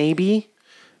 1917, maybe.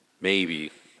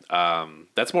 maybe.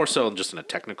 That's more so just in a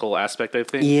technical aspect. I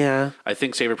think. Yeah. I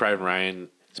think Saving Private Ryan.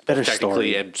 It's better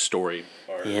technically story. and story.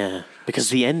 Are, Yeah, because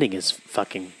the ending is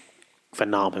fucking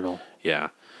phenomenal. Yeah.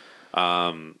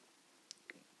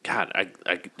 God, I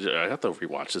have to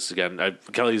rewatch this again.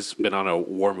 Kelly's been on a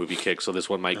war movie kick, so this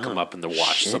one might come up in the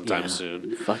watch Shit, sometime yeah.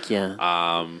 soon. Fuck yeah.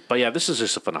 But yeah, this is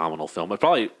just a phenomenal film.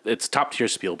 It's top tier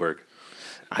Spielberg.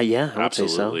 Yeah, I would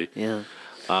absolutely. say so.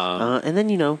 Yeah. And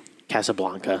then,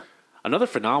 Casablanca. Another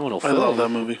phenomenal I film. love that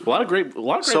movie. A lot of great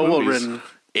So well movies. written.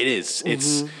 It is.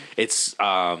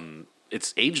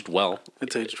 It's aged well.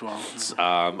 It's aged well.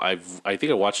 I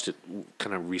think I watched it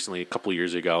kind of recently, a couple of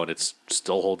years ago, and it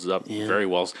still holds up very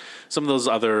well. Some of those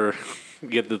other,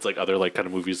 it's like other like kind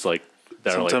of movies like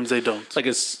that Sometimes are they don't. like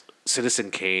Citizen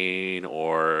Kane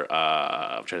or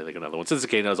I'm trying to think of another one. Citizen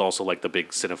Kane is also like the big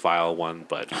cinephile one,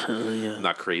 but I'm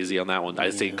not crazy on that one.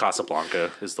 I think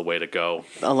Casablanca is the way to go.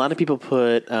 A lot of people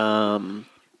put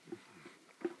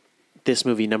this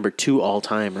movie number 2 all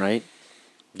time, right?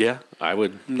 Yeah, I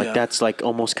would. Like Yeah. that's like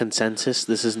almost consensus.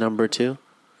 This is number 2.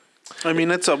 I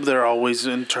mean, it's up there always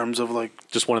in terms of like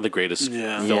Just one of the greatest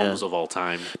Yeah. films Yeah. of all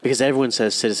time. Because everyone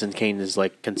says Citizen Kane is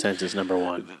like consensus number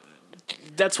 1.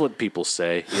 That's what people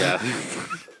say. Yeah,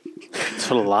 That's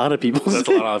what a lot of people that's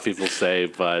say. a lot of people say.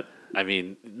 But I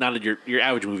mean, not your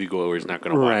average moviegoer is not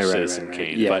going to watch Citizen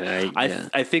Kane. Yeah, but yeah.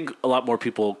 I think a lot more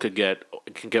people can get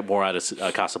more out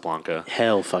of Casablanca.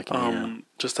 Hell fucking yeah.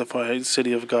 just FYI,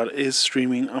 City of God is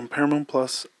streaming on Paramount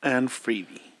Plus and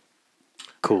Freevee.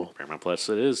 Cool. Paramount Plus,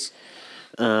 it is.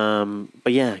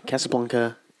 But yeah,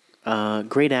 Casablanca,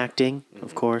 great acting,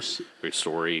 of course. Great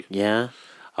story. Yeah.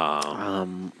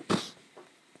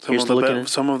 Here's to looking at-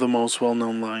 Some of the most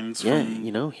well-known lines. Yeah,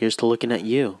 From, here's to looking at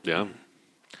you. Yeah.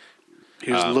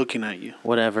 Here's looking at you.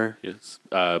 Whatever. Yes.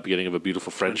 Beginning of a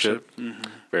beautiful friendship.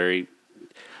 Very.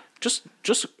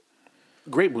 Just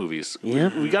great movies. Yeah.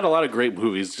 We got a lot of great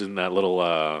movies in that little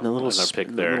The little, in our pick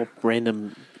the there. little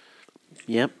random.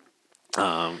 Yep.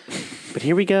 But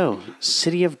here we go.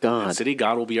 City of God. City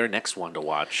God will be our next one to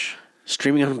watch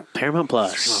Streaming on Paramount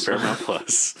Plus. on Paramount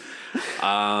Plus.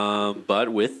 But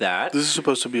with that, This is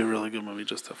supposed to be a really good movie,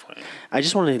 just FYI. I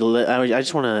just want to. I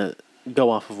just want to go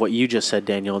off of what you just said,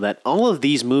 Daniel. That all of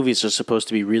these movies are supposed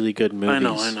to be really good movies.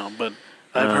 I know, but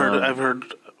I've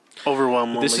heard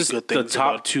overwhelmingly This is good the things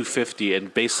top about 250,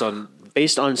 and based on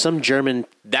some German.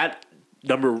 that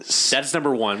number, that's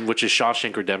number one, which is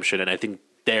Shawshank Redemption, and I think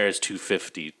there is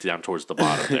 250 down towards the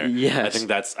bottom there. Yes. I think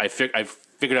that's I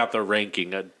figured out the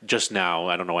ranking just now.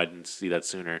 I don't know. I didn't see that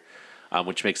sooner,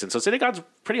 which makes sense. So City God's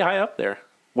pretty high up there.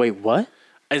 Wait, what?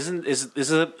 Is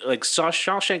it like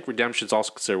Shawshank Redemption is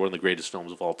also considered one of the greatest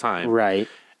films of all time? Right.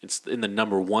 It's in the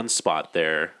number one spot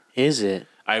there. Is it?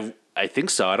 I think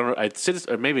so. I don't know. I'd say this,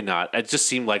 or maybe not. It just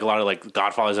seemed like a lot of like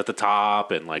Godfather's at the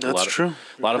top, and like That's a lot true. of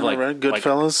a lot of like Right.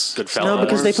 Goodfellas. Like, Goodfellas. No,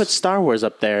 because they put Star Wars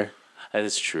up there. That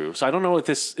is true. So I don't know if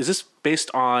this is based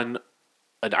on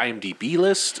an IMDb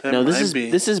list. It No, might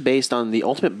be. this is based on the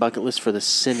ultimate bucket list for the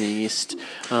cineast,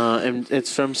 and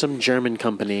it's from some German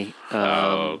company.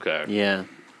 Oh, okay. Yeah,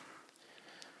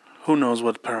 Who knows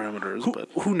what parameters, but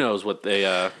Who knows what they?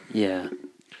 yeah,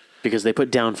 because they put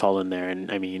Downfall in there,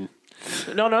 and I mean,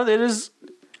 No, it is.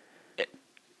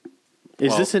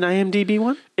 is this an IMDb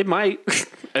one? It might.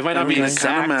 It might not be it kind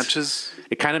exact. of matches.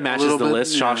 It kind of matches little the bit,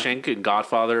 list. yeah. Shawshank and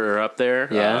Godfather are up there.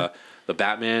 Yeah. The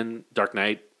Batman, Dark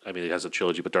Knight. I mean, it has a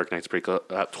trilogy, but Dark Knight's pretty close.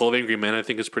 12 Angry Men, I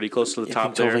think, is pretty close to the I top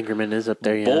think 12 there. Angry Men is up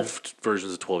there. Yeah, Both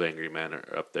versions of 12 Angry Men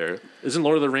are up there. Isn't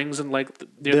Lord of the Rings and like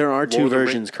there are Lord two of the Ring-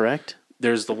 versions, correct?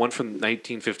 There's the one from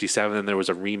 1957, and there was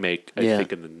a remake, I Yeah.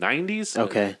 think, in the 90s.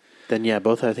 Okay, then yeah,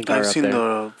 both I think are I've up seen there.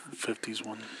 the 50s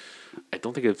one. I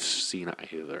don't think I've seen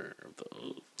either of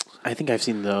those. I think I've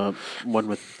seen the one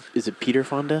with is it Peter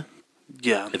Fonda?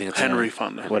 Yeah, think it's Henry Henry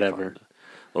Fonda. Whatever.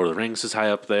 Lord of the Rings is high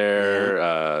up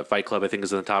there. Fight Club, I think,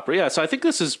 is in the top. Yeah, so I think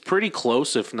this is pretty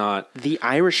close, if not. The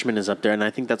Irishman is up there, and I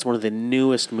think that's one of the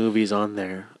newest movies on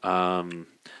there.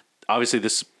 Obviously,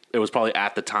 it was probably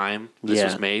at the time this Yeah.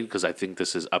 was made, because I think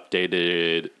this is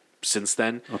updated since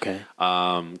then. Okay.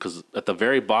 Because at the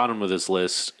very bottom of this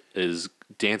list is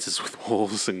Dances with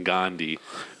Wolves and Gandhi,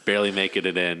 barely making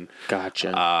it in.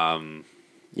 Gotcha. Yeah,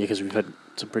 because we've had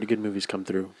some pretty good movies come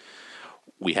through.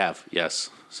 We have, yes.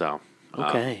 So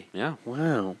Okay. yeah,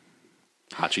 Wow.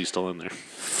 Hachi's still in there.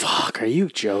 Fuck, are you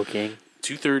joking?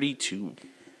 232,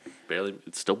 barely.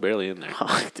 It's still barely in there.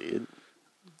 Fuck, dude.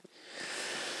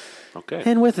 Okay.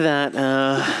 And with that,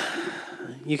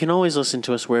 you can always listen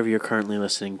to us wherever you're currently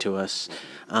listening to us.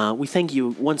 We thank you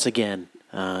once again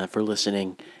for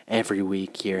listening every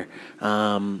week here.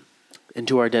 And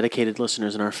to our dedicated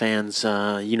listeners and our fans,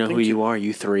 you know who you are,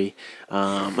 you three.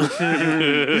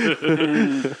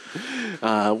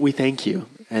 We thank you.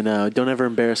 And don't ever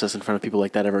embarrass us in front of people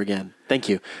like that ever again. Thank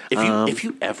you. If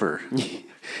you ever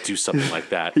do something like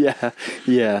that,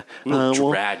 Yeah. we'll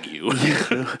drag you.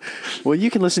 Well, you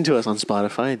can listen to us on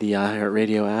Spotify, the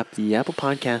iHeartRadio app, the Apple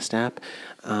Podcast app,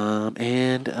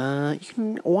 and you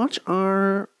can watch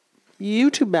our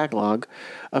YouTube backlog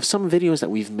of some videos that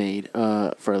we've made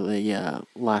for the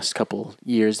last couple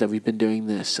years that we've been doing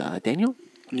this. Daniel?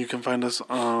 You can find us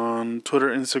on Twitter,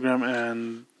 Instagram,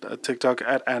 and TikTok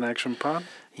at AnActionPod.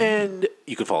 And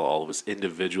you can follow all of us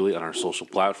individually on our social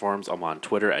platforms. I'm on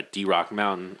Twitter at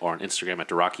DRockMountain or on Instagram at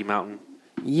DeRockyMountain.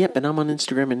 Yep, and I'm on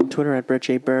Instagram and Twitter at Brett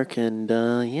J. Burke, and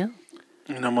yeah.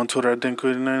 And I'm on Twitter at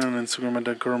Denko89 and Instagram at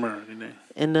DenkoRomero.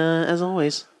 And as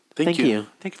always, thank you.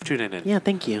 Thank you for tuning in. Yeah,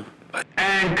 thank you.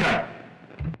 And cut.